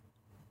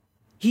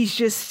 he's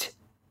just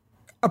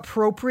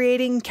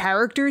appropriating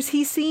characters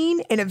he's seen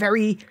in a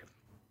very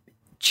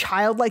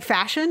childlike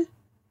fashion.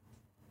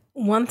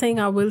 One thing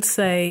I will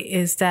say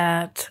is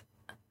that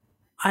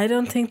I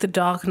don't think the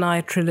Dark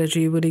Knight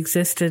trilogy would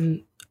exist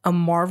in a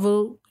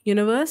Marvel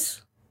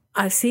universe.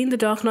 I've seen the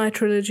Dark Knight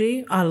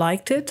trilogy. I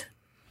liked it.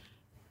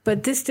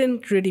 But this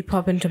didn't really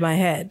pop into my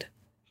head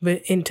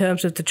in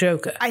terms of the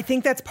Joker. I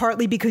think that's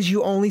partly because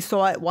you only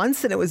saw it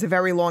once and it was a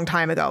very long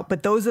time ago.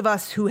 But those of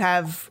us who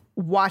have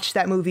watched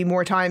that movie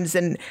more times,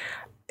 and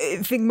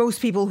I think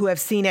most people who have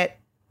seen it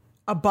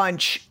a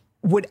bunch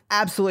would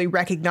absolutely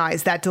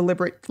recognize that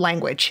deliberate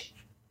language.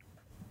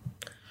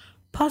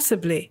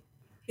 Possibly.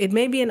 It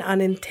may be an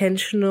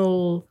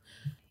unintentional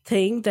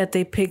thing that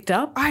they picked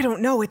up. I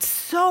don't know. It's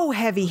so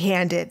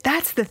heavy-handed.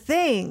 That's the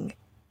thing.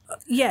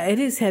 Yeah, it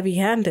is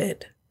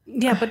heavy-handed.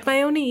 Yeah, but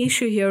my only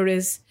issue here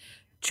is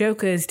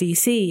Joker is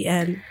DC,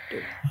 and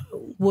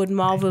would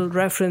Marvel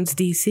reference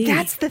DC?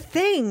 That's the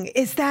thing,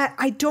 is that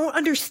I don't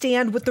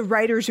understand what the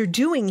writers are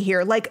doing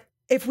here. Like,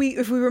 if we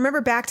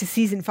remember back to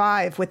season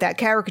 5 with that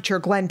caricature,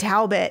 Glenn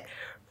Talbot,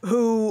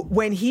 who,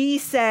 when he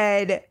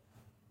said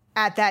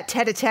at that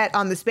tete-a-tete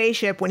on the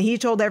spaceship, when he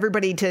told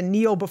everybody to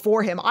kneel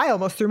before him, I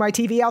almost threw my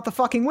TV out the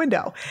fucking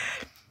window.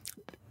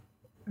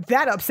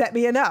 That upset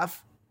me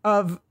enough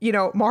of, you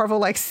know, Marvel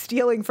like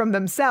stealing from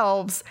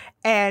themselves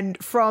and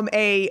from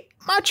a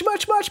much,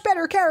 much, much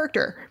better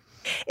character.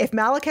 If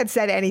Malik had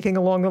said anything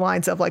along the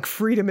lines of like,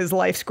 freedom is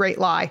life's great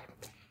lie,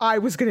 I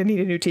was going to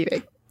need a new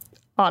TV.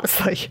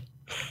 Honestly.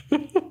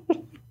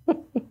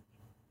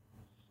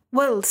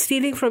 Well,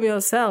 stealing from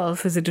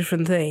yourself is a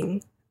different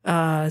thing.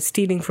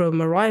 Stealing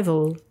from a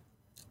rival.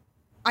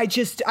 I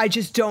just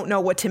don't know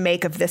what to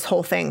make of this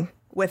whole thing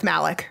with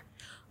Malik.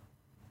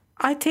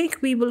 I think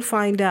we will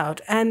find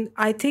out. And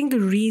I think the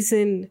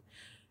reason,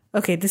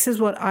 okay, this is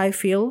what I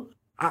feel.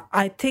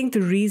 I think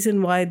the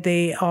reason why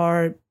they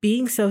are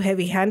being so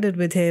heavy-handed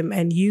with him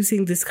and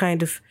using this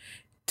kind of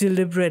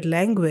deliberate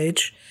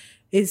language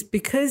is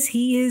because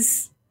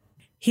he's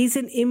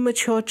an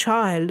immature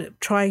child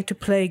trying to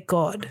play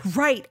God.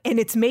 Right. And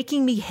it's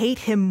making me hate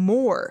him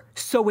more.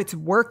 So it's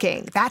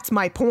working. That's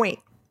my point.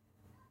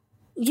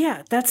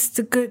 Yeah, that's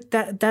the good,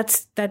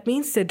 that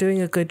means they're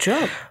doing a good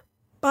job.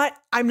 But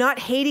I'm not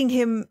hating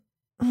him.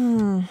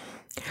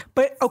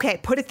 But okay,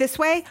 put it this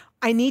way.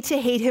 I need to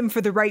hate him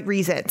for the right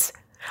reasons.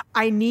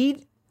 I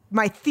need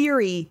my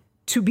theory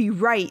to be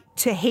right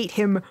to hate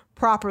him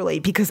properly,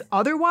 because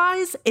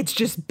otherwise it's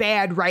just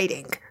bad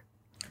writing.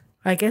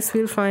 I guess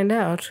we'll find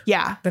out.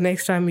 Yeah. The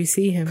next time we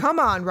see him. Come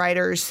on,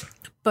 writers.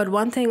 But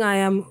one thing I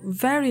am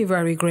very,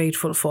 very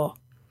grateful for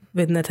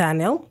with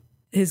Nathaniel,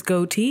 his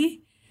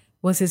goatee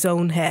was his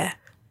own hair.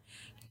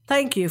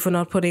 Thank you for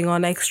not putting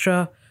on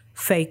extra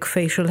fake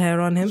facial hair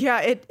on him.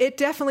 Yeah, it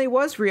definitely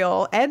was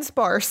real and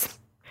sparse.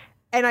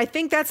 And I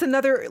think that's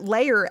another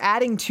layer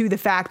adding to the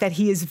fact that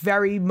he is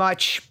very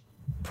much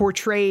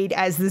portrayed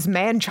as this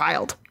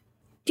man-child.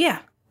 Yeah.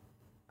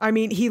 I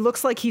mean, he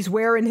looks like he's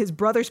wearing his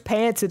brother's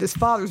pants and his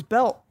father's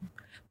belt.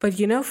 But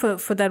you know,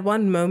 for that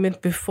one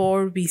moment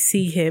before we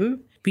see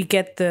him, we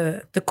get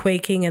the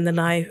quaking and the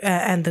knife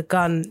and the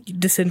gun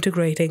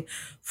disintegrating.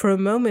 For a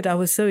moment, I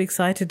was so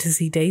excited to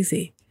see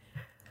Daisy.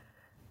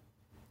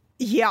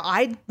 Yeah,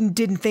 I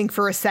didn't think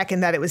for a second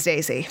that it was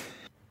Daisy.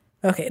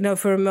 Okay, no,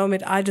 for a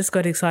moment, I just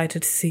got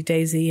excited to see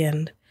Daisy,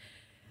 and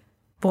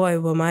boy,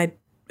 were my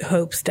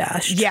hopes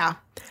dashed. Yeah.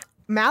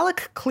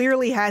 Malik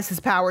clearly has his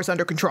powers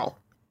under control.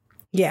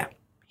 Yeah,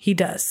 he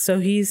does. So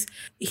he's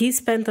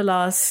spent the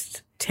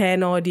last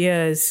 10 odd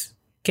years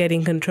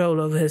getting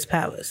control over his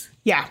powers.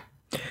 Yeah.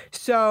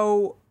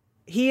 So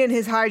he and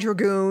his Hydra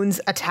goons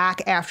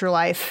attack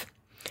Afterlife.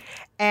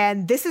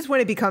 And this is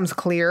when it becomes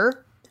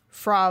clear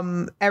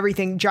from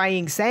everything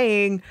Jiaying's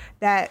saying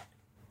that,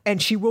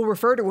 and she will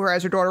refer to her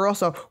as her daughter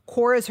also,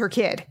 Cora's her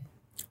kid.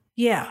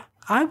 Yeah,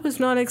 I was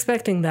not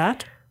expecting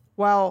that.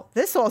 Well,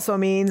 this also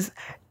means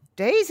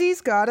Daisy's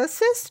got a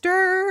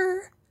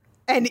sister.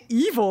 An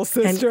evil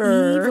sister.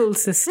 An evil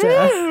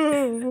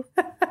sister.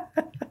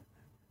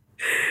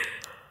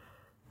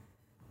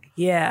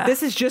 Yeah.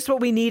 This is just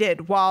what we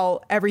needed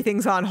while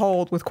everything's on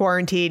hold with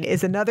quarantine,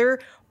 is another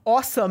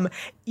awesome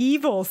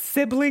evil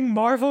sibling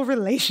Marvel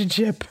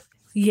relationship.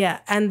 Yeah,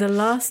 and the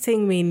last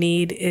thing we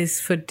need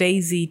is for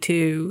Daisy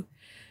to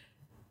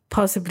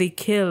possibly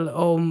kill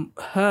or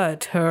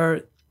hurt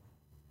her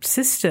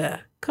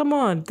sister. Come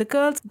on, the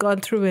girl's gone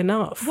through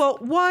enough. Well,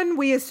 one,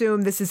 we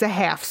assume this is a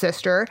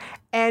half-sister,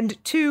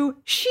 and two,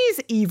 she's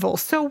evil,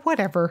 so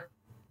whatever.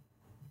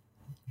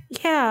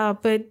 Yeah,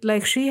 but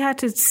like she had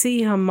to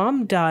see her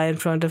mom die in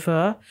front of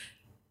her,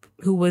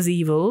 who was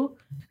evil,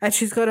 and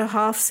she's got a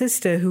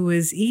half-sister who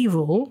is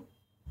evil.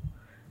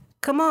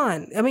 Come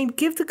on. I mean,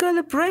 give the girl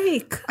a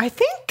break. I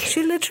think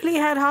She literally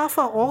had half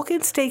her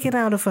organs taken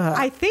out of her.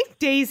 I think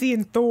Daisy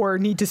and Thor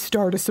need to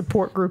start a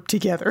support group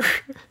together.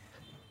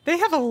 They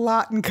have a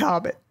lot in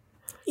common.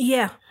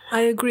 Yeah,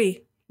 I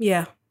agree.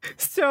 Yeah.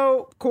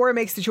 So Cora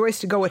makes the choice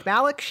to go with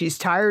Malik. She's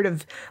tired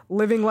of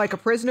living like a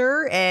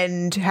prisoner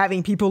and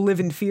having people live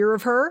in fear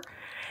of her.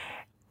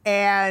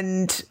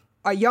 And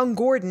a young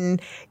Gordon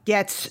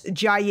gets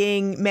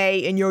Jiaying,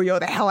 Mei, and Yo-Yo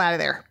the hell out of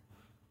there.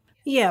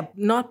 Yeah,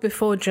 not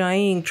before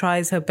Jiaying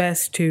tries her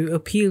best to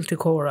appeal to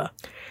Cora.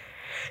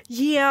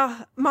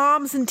 Yeah,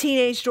 moms and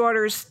teenage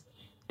daughters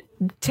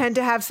tend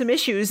to have some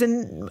issues,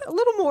 and a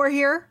little more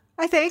here,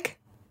 I think.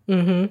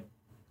 Mm-hmm.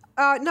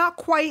 Not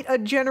quite a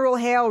General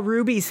Hale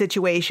Ruby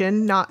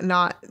situation, not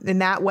in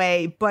that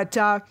way, but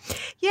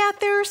yeah,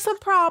 there are some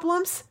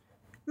problems.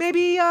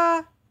 Maybe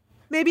a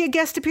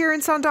guest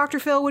appearance on Dr.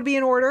 Phil would be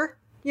in order,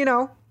 you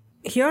know.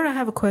 Here I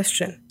have a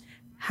question.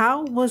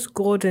 How was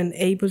Gordon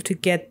able to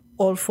get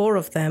all four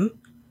of them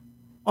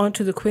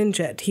onto the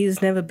Quinjet?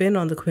 He's never been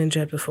on the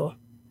Quinjet before.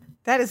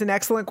 That is an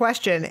excellent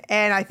question,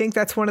 and I think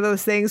that's one of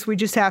those things we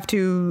just have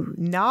to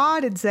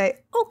nod and say,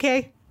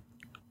 okay.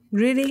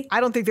 Really?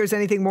 I don't think there's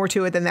anything more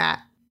to it than that.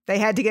 They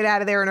had to get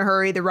out of there in a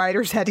hurry. The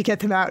writers had to get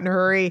them out in a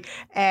hurry,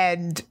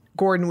 and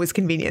Gordon was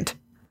convenient.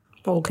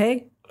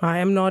 Okay, I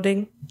am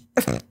nodding.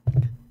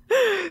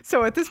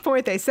 So at this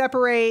point, they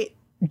separate.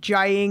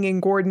 Jiaying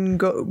and Gordon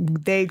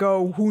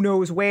go who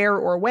knows where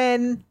or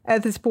when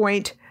at this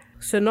point.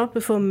 So not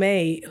before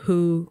Mei,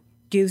 who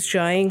gives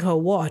Jiaying her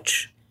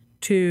watch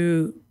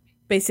to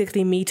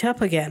basically meet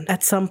up again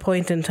at some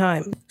point in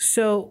time.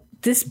 So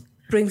this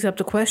brings up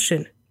the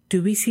question.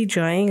 Do we see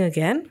Jiaying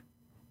again?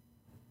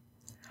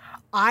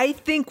 I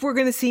think we're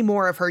going to see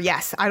more of her,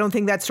 yes. I don't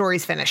think that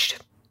story's finished.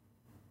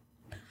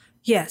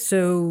 Yeah,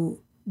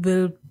 so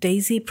will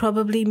Daisy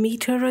probably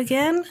meet her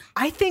again?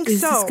 I think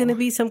Is so. this going to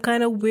be some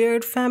kind of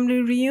weird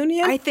family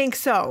reunion? I think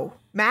so.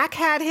 Mac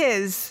had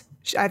his.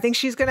 I think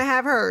she's going to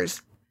have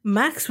hers.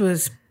 Max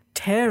was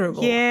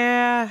terrible.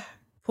 Yeah.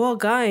 Poor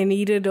guy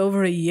needed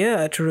over a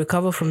year to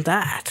recover from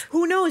that.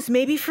 Who knows?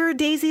 Maybe for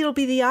Daisy it'll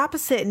be the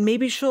opposite, and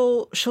maybe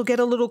she'll get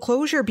a little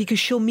closure because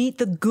she'll meet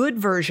the good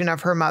version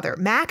of her mother.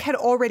 Mac had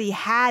already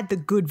had the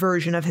good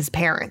version of his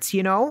parents,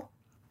 you know?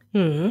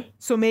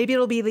 So maybe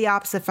it'll be the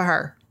opposite for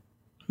her.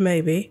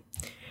 Maybe.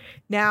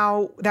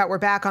 Now that we're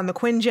back on the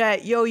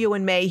Quinjet, Yo-Yo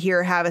and Mei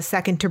here have a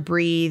second to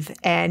breathe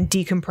and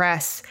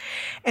decompress.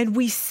 And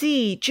we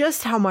see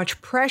just how much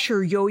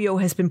pressure Yo-Yo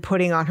has been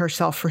putting on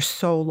herself for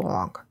so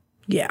long.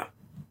 Yeah.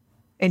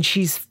 And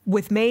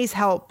with Mei's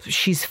help,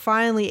 she's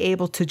finally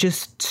able to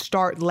just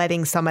start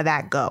letting some of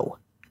that go.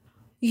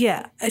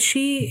 Yeah,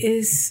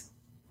 she's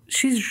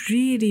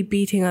really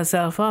beating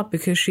herself up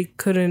because she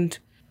couldn't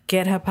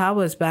get her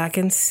powers back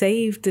and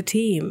save the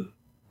team.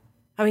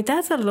 I mean,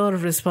 that's a lot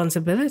of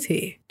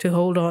responsibility to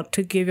hold on,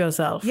 to give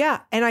yourself. Yeah,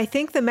 and I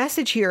think the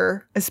message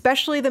here,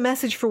 especially the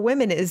message for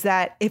women, is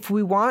that if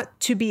we want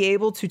to be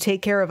able to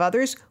take care of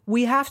others,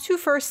 we have to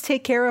first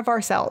take care of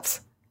ourselves.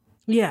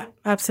 Yeah,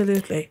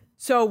 absolutely.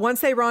 So once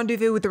they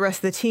rendezvous with the rest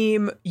of the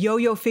team,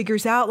 Yo-Yo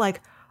figures out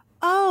like,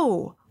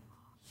 oh,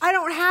 I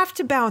don't have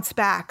to bounce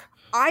back.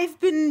 I've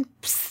been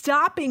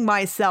stopping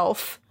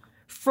myself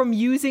from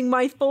using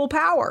my full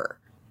power.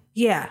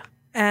 Yeah,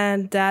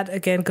 and that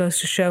again goes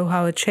to show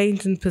how a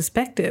change in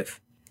perspective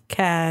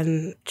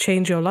can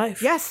change your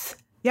life. Yes.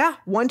 Yeah.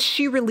 Once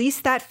she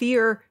released that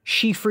fear,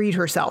 she freed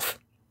herself.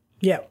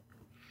 Yeah.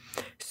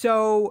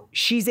 So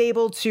she's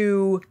able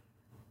to...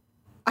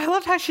 I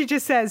love how she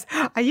just says,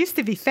 I used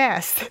to be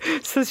fast.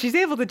 So she's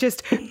able to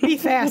just be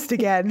fast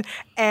again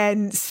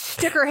and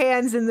stick her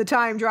hands in the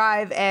time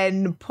drive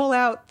and pull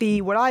out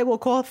the, what I will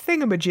call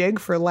thingamajig,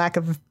 for lack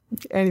of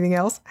anything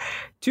else,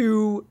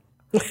 to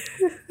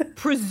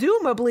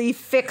presumably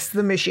fix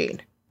the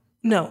machine.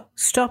 No,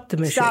 stop the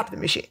machine. Stop the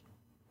machine.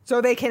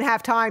 So they can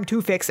have time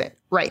to fix it.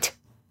 Right.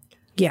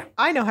 Yeah.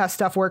 I know how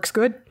stuff works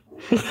good.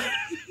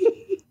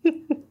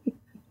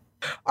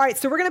 All right,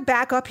 so we're going to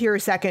back up here a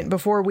second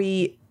before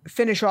we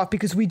finish off,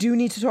 because we do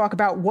need to talk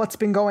about what's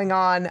been going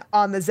on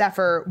the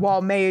Zephyr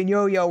while Mei and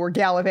Yo-Yo were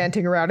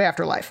gallivanting around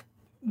Afterlife.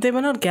 They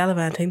were not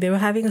gallivanting. They were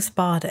having a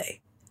spa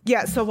day.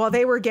 Yeah, so while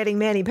they were getting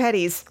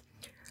mani-pedis,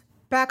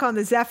 back on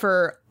the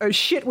Zephyr,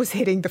 shit was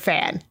hitting the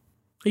fan.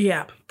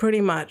 Yeah,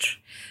 pretty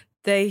much.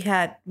 They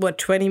had,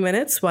 20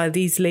 minutes, while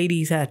these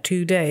ladies had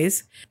 2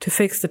 days to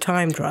fix the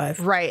time drive.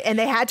 Right, and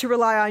they had to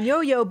rely on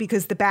Yo-Yo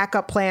because the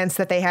backup plans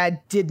that they had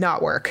did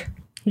not work.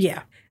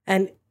 Yeah,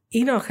 and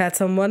Enoch had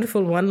some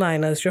wonderful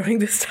one-liners during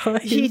this time.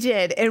 He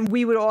did, and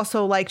we would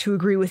also like to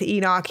agree with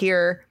Enoch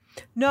here.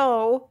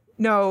 No,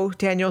 No,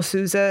 Daniel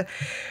Souza,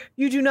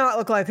 you do not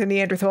look like a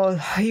Neanderthal.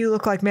 You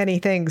look like many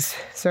things,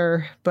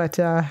 sir. But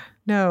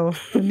no,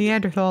 the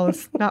Neanderthal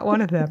is not one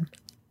of them.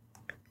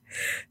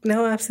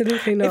 No,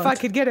 absolutely not. If I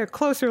could get a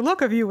closer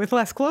look of you with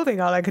less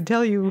clothing on, I could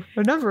tell you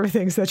a number of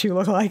things that you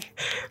look like.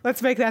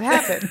 Let's make that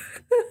happen.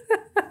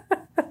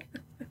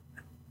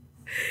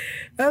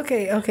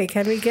 Okay.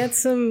 Can we get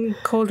some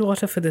cold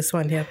water for this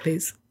one here,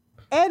 please?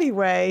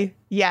 Anyway,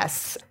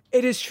 yes,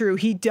 it is true.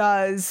 He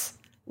does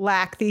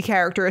lack the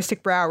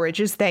characteristic brow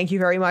ridges. Thank you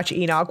very much,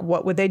 Enoch.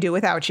 What would they do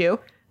without you?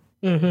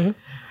 Mm-hmm.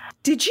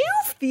 Did you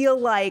feel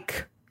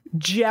like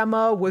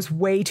Gemma was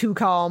way too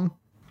calm?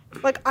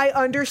 Like, I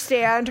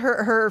understand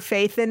her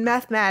faith in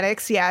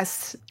mathematics.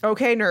 Yes.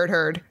 Okay, nerd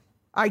herd.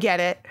 I get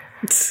it.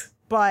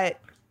 But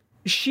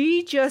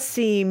she just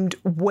seemed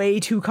way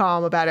too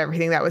calm about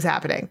everything that was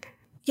happening.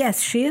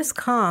 Yes, she is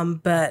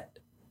calm, but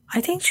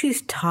I think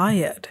she's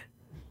tired.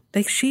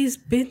 Like, she's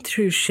been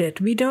through shit.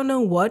 We don't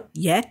know what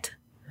yet.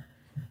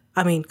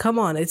 I mean, come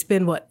on. It's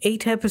been,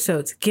 8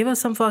 episodes? Give us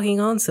some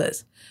fucking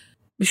answers.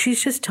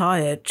 She's just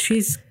tired.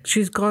 She's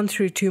gone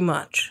through too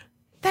much.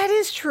 That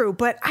is true,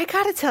 but I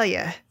gotta tell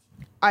you,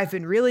 I've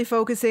been really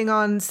focusing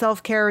on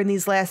self-care in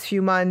these last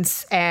few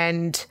months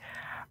and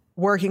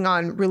working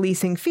on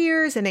releasing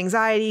fears and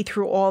anxiety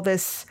through all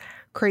this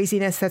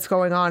craziness that's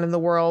going on in the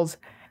world.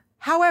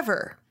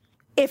 However,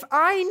 if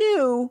I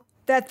knew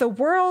that the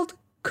world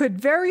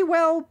could very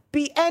well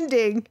be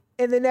ending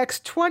in the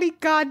next 20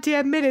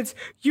 goddamn minutes,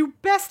 you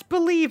best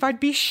believe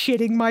I'd be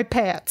shitting my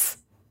pants.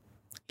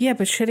 Yeah,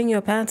 but shitting your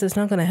pants is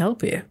not going to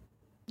help you.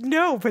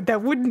 No, but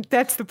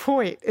that's the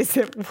point, is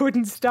it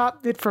wouldn't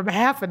stop it from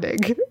happening.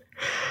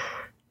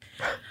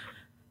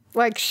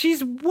 Like,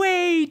 she's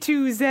way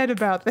too zen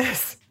about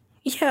this.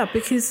 Yeah,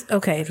 because,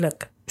 okay,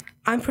 look,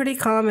 I'm pretty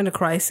calm in a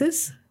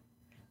crisis,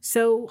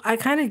 so I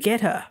kind of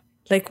get her.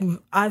 Like,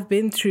 I've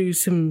been through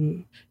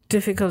some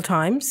difficult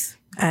times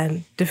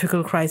and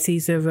difficult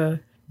crises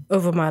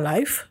over my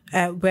life,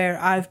 where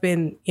I've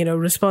been,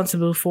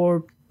 responsible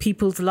for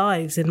people's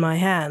lives in my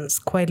hands,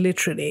 quite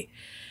literally.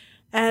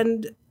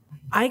 And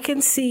I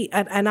can see,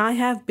 and I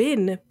have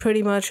been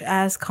pretty much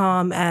as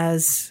calm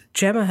as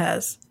Gemma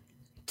has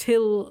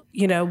till,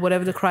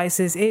 whatever the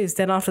crisis is.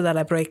 Then after that,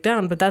 I break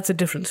down, but that's a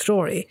different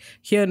story.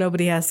 Here,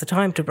 nobody has the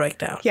time to break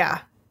down.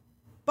 Yeah.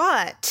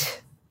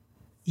 But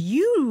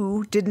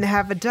you didn't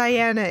have a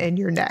Diana in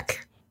your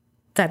neck.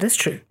 That is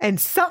true. And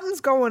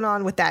something's going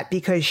on with that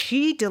because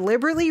she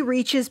deliberately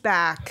reaches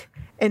back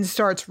and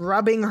starts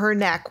rubbing her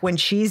neck when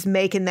she's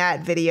making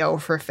that video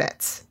for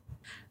Fitz.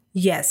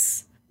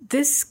 Yes.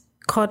 This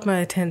caught my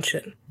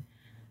attention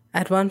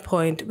at one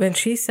point when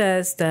she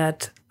says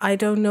that I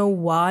don't know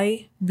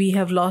why we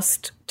have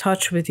lost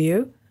touch with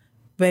you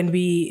when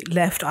we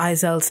left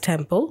Izel's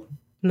temple,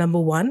 number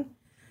one.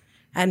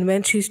 And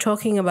when she's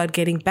talking about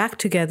getting back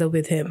together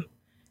with him,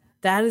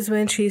 that is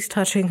when she's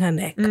touching her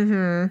neck.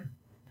 Mm-hmm.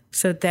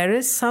 So there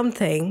is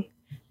something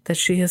that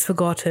she has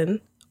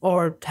forgotten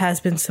or has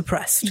been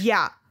suppressed.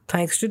 Yeah.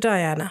 Thanks to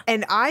Diana.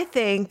 And I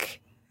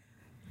think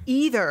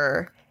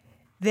either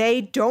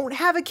they don't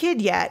have a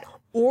kid yet,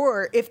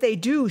 or if they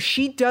do,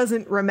 she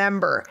doesn't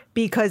remember.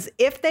 Because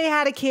if they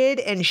had a kid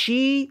and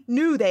she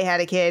knew they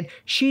had a kid,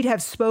 she'd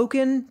have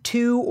spoken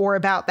to or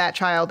about that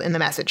child in the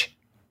message.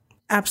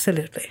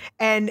 Absolutely.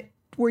 And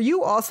were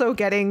you also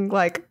getting,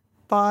 like,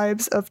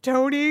 vibes of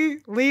Tony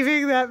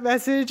leaving that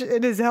message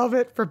in his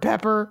helmet for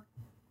Pepper?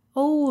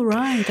 Oh,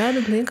 right. I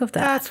didn't think of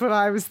that. That's what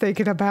I was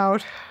thinking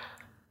about.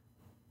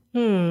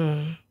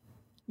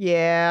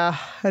 Yeah,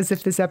 as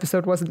if this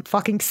episode wasn't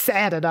fucking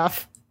sad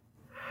enough.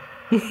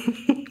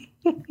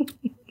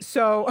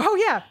 So, oh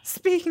yeah,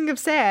 speaking of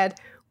sad,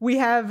 we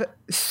have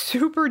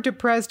super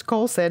depressed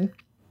Coulson.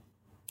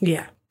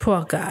 Yeah,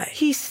 poor guy.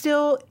 He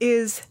still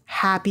is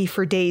happy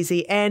for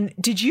Daisy. And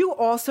did you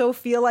also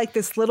feel like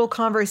this little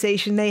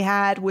conversation they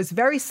had was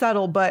very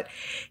subtle, but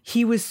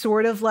he was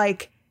sort of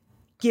like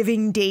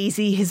giving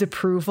Daisy his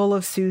approval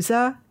of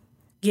Sousa?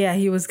 Yeah,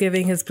 he was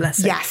giving his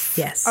blessing.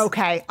 Yes.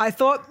 Okay. I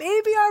thought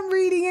maybe I'm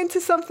reading into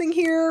something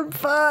here,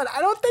 but I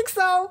don't think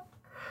so.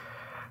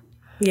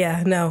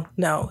 Yeah,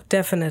 no,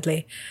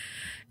 definitely.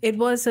 It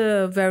was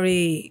a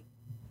very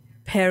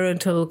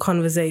parental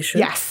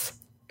conversation. Yes.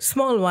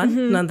 Small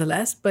one,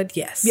 nonetheless, but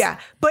yes. Yeah,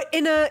 but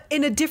in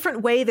a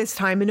different way this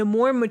time, in a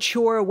more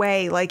mature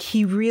way, like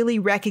he really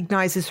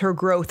recognizes her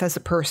growth as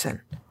a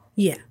person.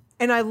 Yeah.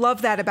 And I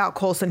love that about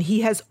Coulson.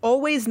 He has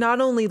always not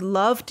only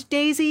loved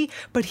Daisy,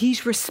 but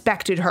he's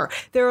respected her.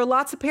 There are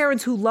lots of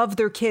parents who love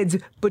their kids,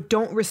 but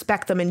don't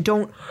respect them and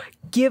don't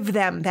give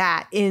them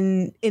that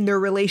in their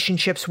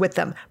relationships with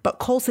them. But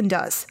Coulson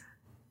does.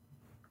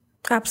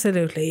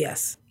 Absolutely,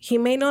 yes. He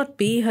may not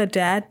be her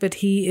dad, but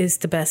he is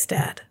the best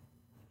dad.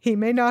 He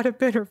may not have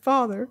been her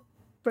father,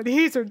 but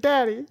he's her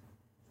daddy.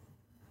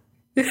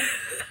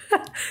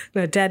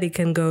 No, daddy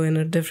can go in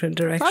a different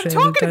direction.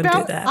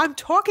 I'm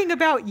talking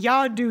about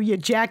Yondu, you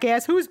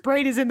jackass. Whose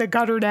brain is in the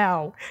gutter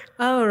now?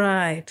 All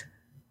right.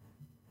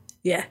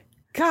 Yeah.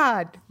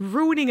 God,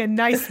 ruining a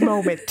nice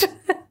moment.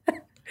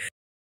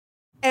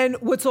 And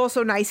what's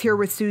also nice here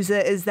with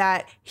Sousa is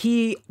that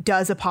he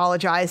does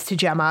apologize to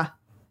Gemma.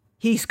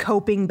 He's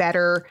coping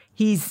better.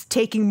 He's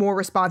taking more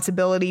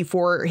responsibility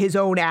for his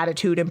own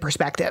attitude and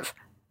perspective.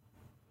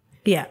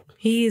 Yeah,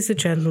 he is a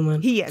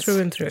gentleman. He is. Through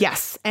and through.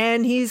 Yes.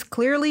 And he's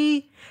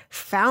clearly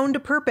found a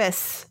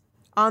purpose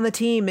on the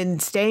team in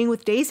staying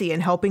with Daisy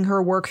and helping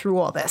her work through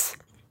all this.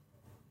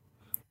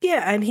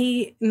 Yeah, and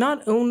he,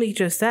 not only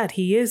just that,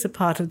 he is a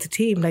part of the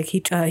team. Like, he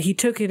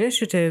took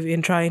initiative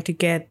in trying to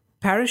get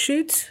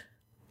parachutes.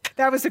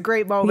 That was a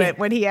great moment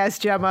when he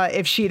asked Gemma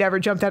if she'd ever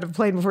jumped out of a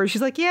plane before.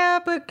 She's like, yeah,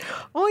 but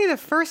only the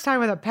first time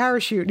with a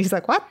parachute. And he's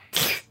like, what?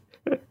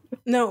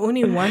 No,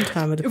 only one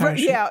time with a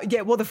parachute.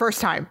 Yeah, well, the first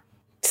time.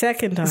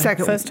 Second time.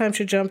 First time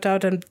she jumped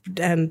out and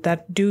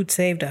that dude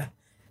saved her.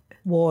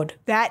 Ward.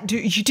 That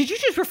dude. Did you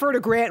just refer to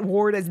Grant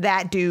Ward as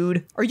that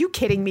dude? Are you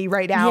kidding me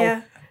right now?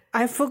 Yeah.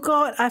 I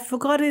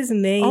forgot his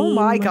name. Oh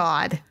my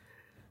God.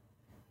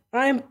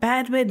 I'm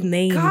bad with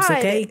names,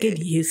 okay? Get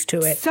used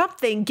to it.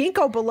 Something.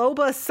 Ginkgo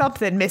biloba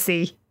something,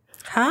 Missy.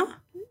 Huh?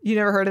 You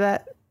never heard of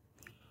that?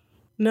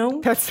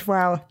 No? That's,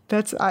 wow.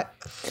 That's,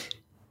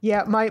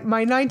 yeah, my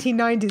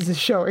 1990s is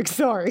showing.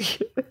 Sorry.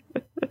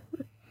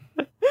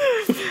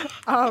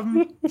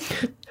 I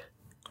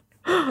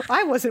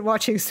wasn't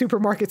watching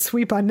Supermarket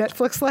Sweep on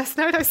Netflix last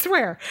night, I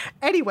swear.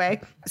 Anyway,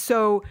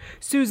 so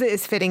Sousa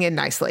is fitting in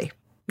nicely.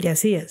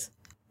 Yes, he is.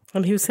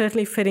 And he was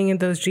certainly fitting in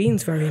those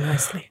jeans very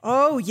nicely.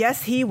 Oh,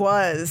 yes, he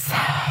was.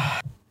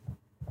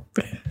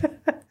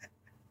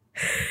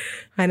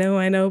 I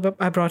know, but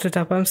I brought it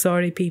up. I'm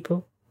sorry,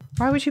 people.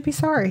 Why would you be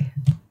sorry?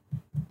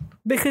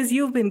 Because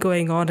you've been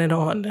going on and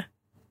on.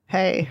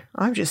 Hey,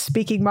 I'm just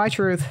speaking my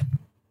truth.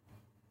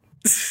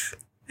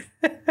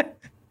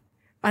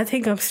 I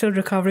think I'm still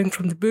recovering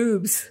from the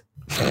boobs.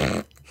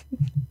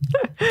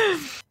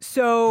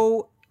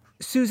 So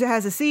Sousa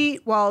has a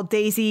seat while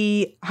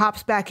Daisy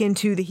hops back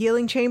into the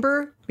healing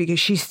chamber because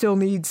she still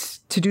needs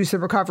to do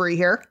some recovery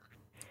here.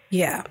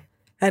 Yeah.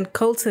 And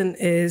Coulson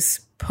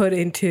is put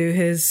into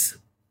his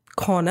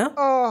corner,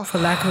 for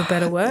lack of a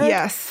better word.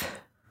 Yes.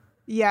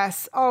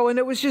 Yes. Oh, and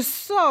it was just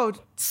so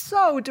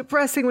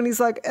depressing when he's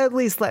like, at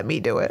least let me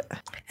do it.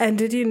 And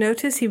did you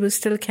notice he was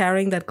still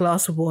carrying that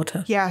glass of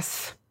water?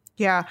 Yes.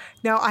 Yeah.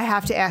 Now I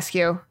have to ask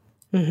you,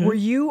 were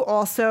you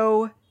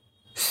also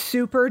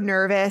super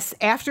nervous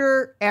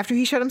after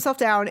he shut himself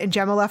down and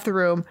Gemma left the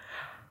room?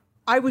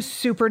 I was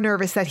super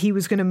nervous that he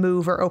was going to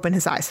move or open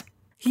his eyes.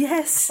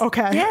 Yes.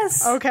 Okay.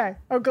 Yes. Okay.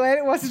 I'm glad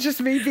it wasn't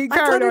just me being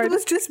paranoid. I thought it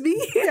was just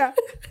me. Yeah.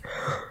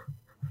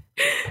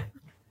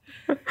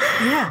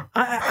 Yeah.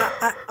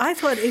 I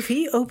thought if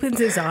he opens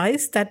his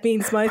eyes, that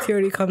means my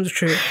theory comes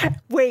true.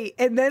 Wait,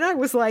 and then I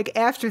was like,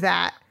 after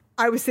that,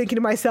 I was thinking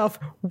to myself,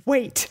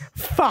 wait,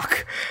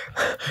 fuck.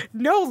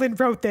 Nolan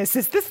wrote this.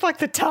 Is this like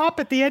the top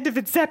at the end of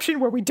Inception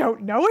where we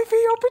don't know if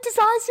he opened his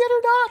eyes yet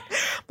or not?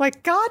 I'm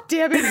like, God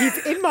damn it,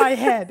 he's in my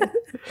head.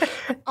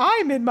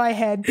 I'm in my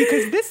head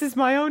because this is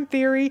my own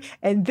theory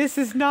and this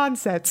is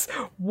nonsense.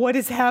 What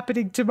is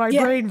happening to my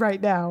brain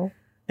right now?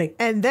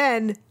 And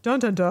then, dun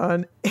dun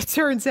dun, it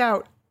turns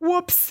out,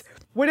 whoops,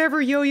 whatever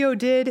Yo-Yo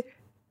did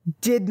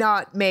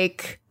not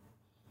make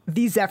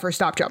the Zephyr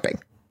stop jumping.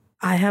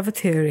 I have a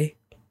theory.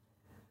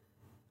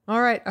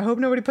 All right. I hope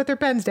nobody put their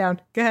pens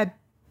down. Go ahead.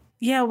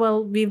 Yeah,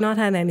 well, we've not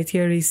had any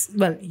theories.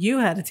 Well, you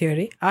had a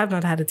theory. I've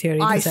not had a theory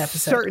this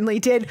episode. I certainly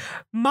did.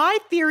 My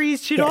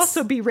theories should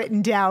also be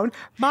written down.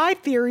 My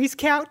theories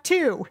count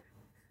too.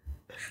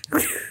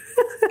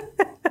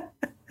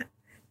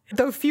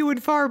 Though few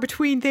and far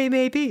between they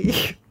may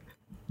be.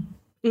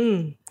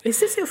 Is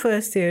this your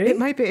first theory? It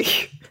might be.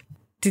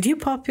 Did you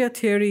pop your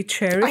theory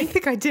cherry? I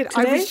think I did.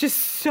 Today? I was just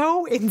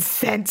so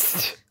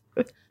incensed.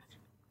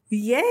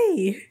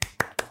 Yay.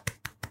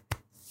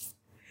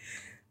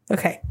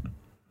 Okay.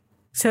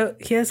 So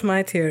here's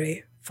my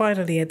theory.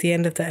 Finally, at the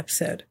end of the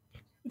episode,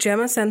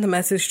 Gemma sent the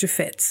message to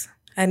Fitz,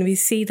 and we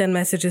see that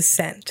message is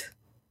sent.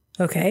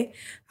 Okay,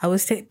 I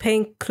was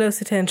paying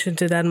close attention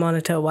to that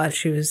monitor while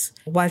she was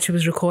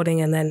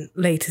recording, and then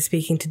later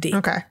speaking to Dee.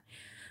 Okay,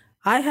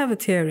 I have a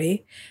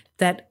theory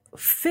that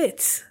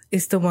Fitz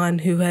is the one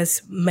who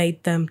has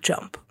made them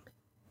jump.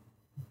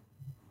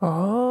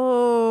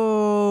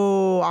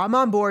 Oh, I'm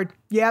on board.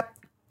 Yep,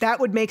 that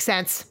would make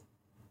sense.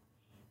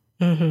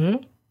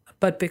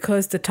 But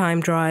because the time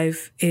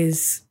drive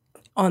is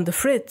on the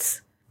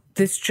fritz,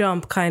 this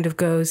jump kind of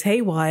goes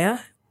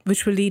haywire,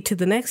 which will lead to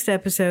the next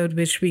episode,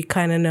 which we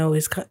kind of know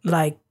is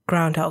like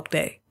Groundhog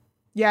Day.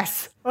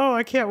 Yes. Oh,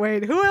 I can't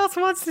wait. Who else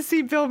wants to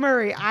see Bill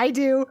Murray? I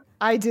do.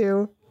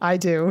 Do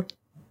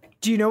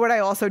you know what I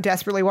also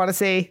desperately want to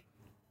see?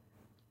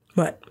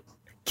 What?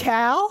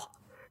 Cal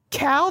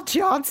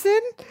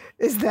Johnson?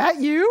 Is that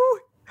you?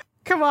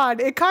 Come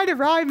on. It kind of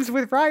rhymes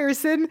with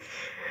Ryerson.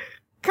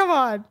 Come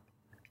on.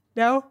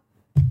 No?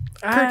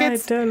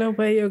 Crickets? I don't know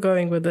where you're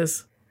going with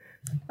this.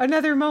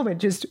 Another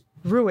moment just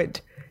ruined.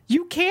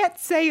 You can't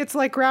say it's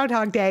like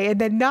Groundhog Day and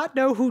then not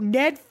know who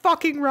Ned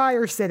fucking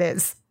Ryerson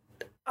is.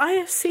 I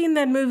have seen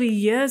that movie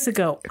years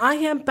ago. I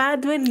am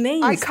bad with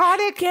names.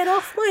 Iconic. Get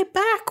off my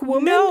back,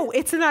 woman. No,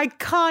 it's an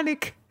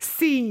iconic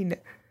scene.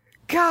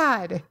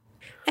 God.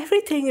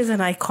 Everything is an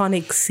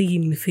iconic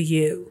scene for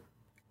you.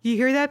 You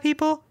hear that,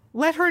 people?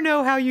 Let her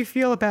know how you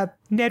feel about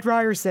Ned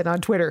Ryerson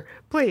on Twitter,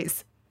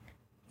 please.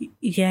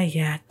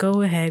 Yeah.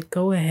 Go ahead.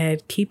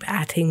 Keep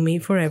atting me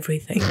for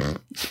everything.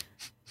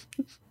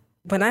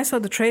 When I saw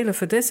the trailer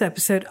for this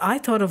episode, I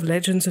thought of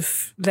Legends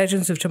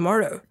of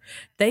Tomorrow.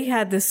 They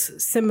had this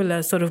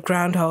similar sort of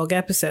Groundhog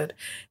episode.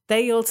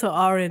 They also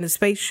are in a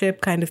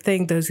spaceship kind of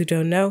thing, those who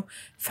don't know.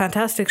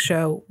 Fantastic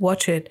show.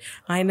 Watch it.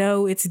 I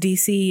know it's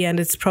DC and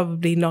it's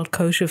probably not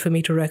kosher for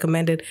me to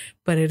recommend it,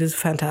 but it is a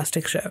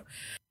fantastic show.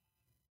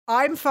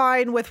 I'm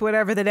fine with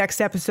whatever the next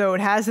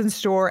episode has in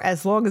store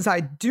as long as I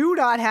do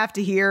not have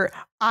to hear,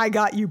 I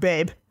got you,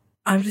 babe.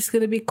 I'm just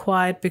going to be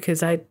quiet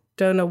because I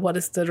don't know what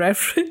is the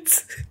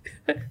reference.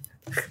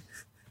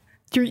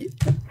 You're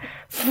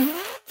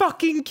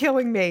fucking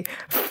killing me.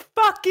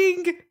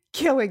 Fucking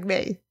killing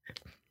me.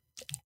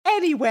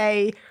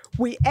 Anyway,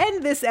 we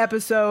end this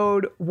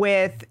episode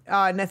with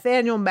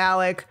Nathaniel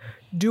Malick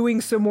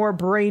doing some more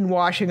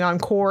brainwashing on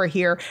Cora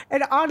here.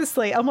 And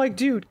honestly, I'm like,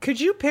 dude,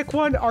 could you pick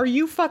one? Are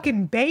you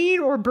fucking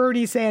Bane or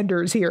Bernie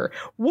Sanders here?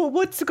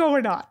 What's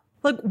going on?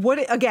 Like,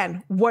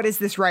 what is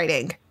this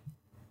writing?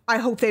 I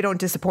hope they don't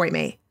disappoint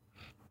me.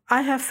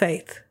 I have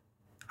faith.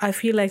 I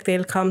feel like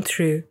they'll come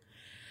through.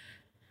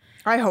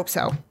 I hope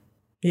so.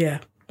 Yeah,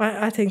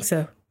 I think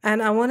so.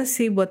 And I want to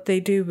see what they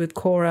do with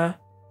Cora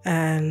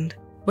and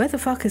where the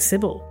fuck is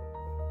Sybil?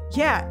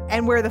 Yeah,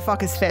 and where the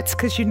fuck is Fitz?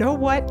 Because you know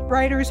what,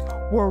 writers?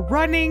 We're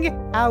running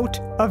out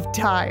of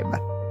time.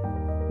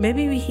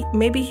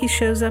 Maybe he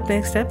shows up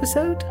next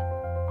episode?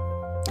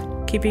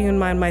 Keeping in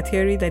mind my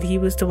theory that he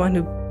was the one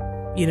who,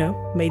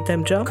 made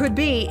them jump? Could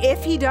be.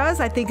 If he does,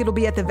 I think it'll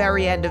be at the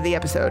very end of the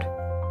episode.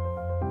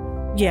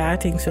 Yeah, I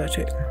think so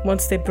too.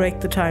 Once they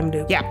break the time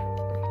loop. Yeah.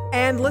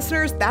 And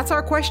listeners, that's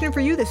our question for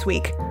you this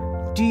week.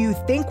 Do you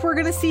think we're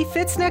going to see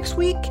Fitz next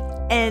week?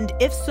 And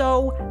if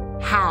so,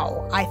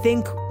 how? I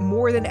think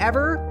more than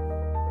ever,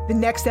 the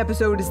next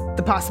episode is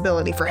the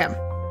possibility for him.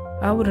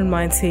 I wouldn't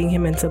mind seeing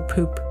him in some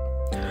poop.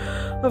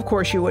 Of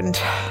course you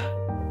wouldn't.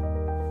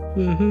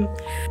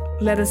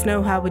 Let us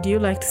know how would you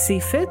like to see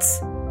Fitz.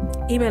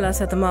 Email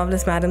us at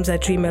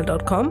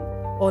themarvelousmadams@gmail.com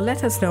or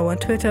let us know on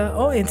Twitter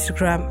or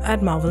Instagram at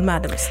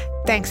marvelmadams.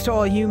 Thanks to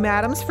all you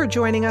madams for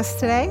joining us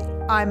today.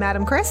 I'm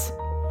Madam Chris.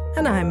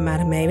 And I'm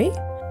Madam Amy.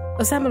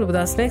 Assemble with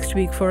us next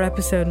week for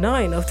episode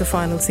 9 of the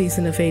final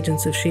season of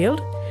Agents of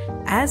S.H.I.E.L.D.,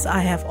 As I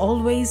Have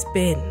Always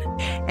Been.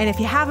 And if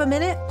you have a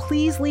minute,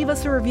 please leave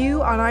us a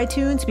review on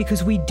iTunes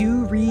because we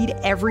do read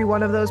every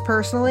one of those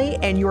personally,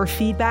 and your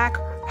feedback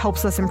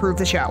helps us improve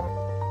the show.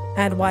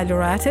 And while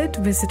you're at it,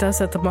 visit us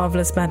at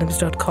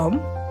themarvelousmadams.com,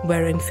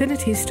 where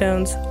Infinity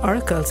Stones are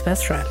a girl's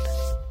best friend.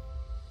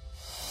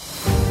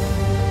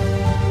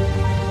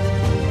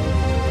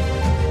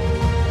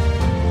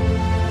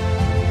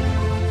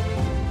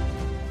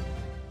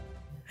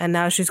 And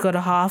now she's got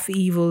a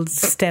half-evil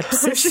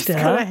stepsister. She's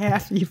got a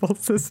half-evil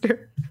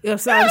sister. I'm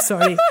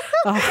sorry.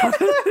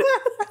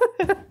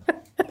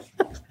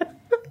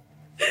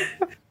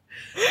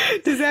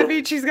 Does that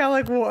mean she's got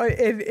like one,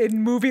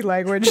 in movie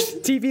language,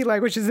 TV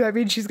language, does that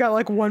mean she's got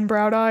like one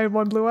brown eye and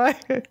one blue eye?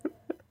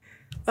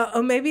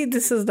 Or maybe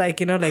this is like,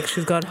 like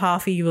she's got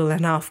half evil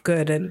and half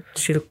good and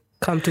she'll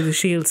come to the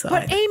S.H.I.E.L.D. side.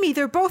 But Amy,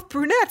 they're both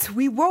brunettes.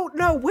 We won't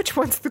know which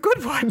one's the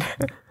good one.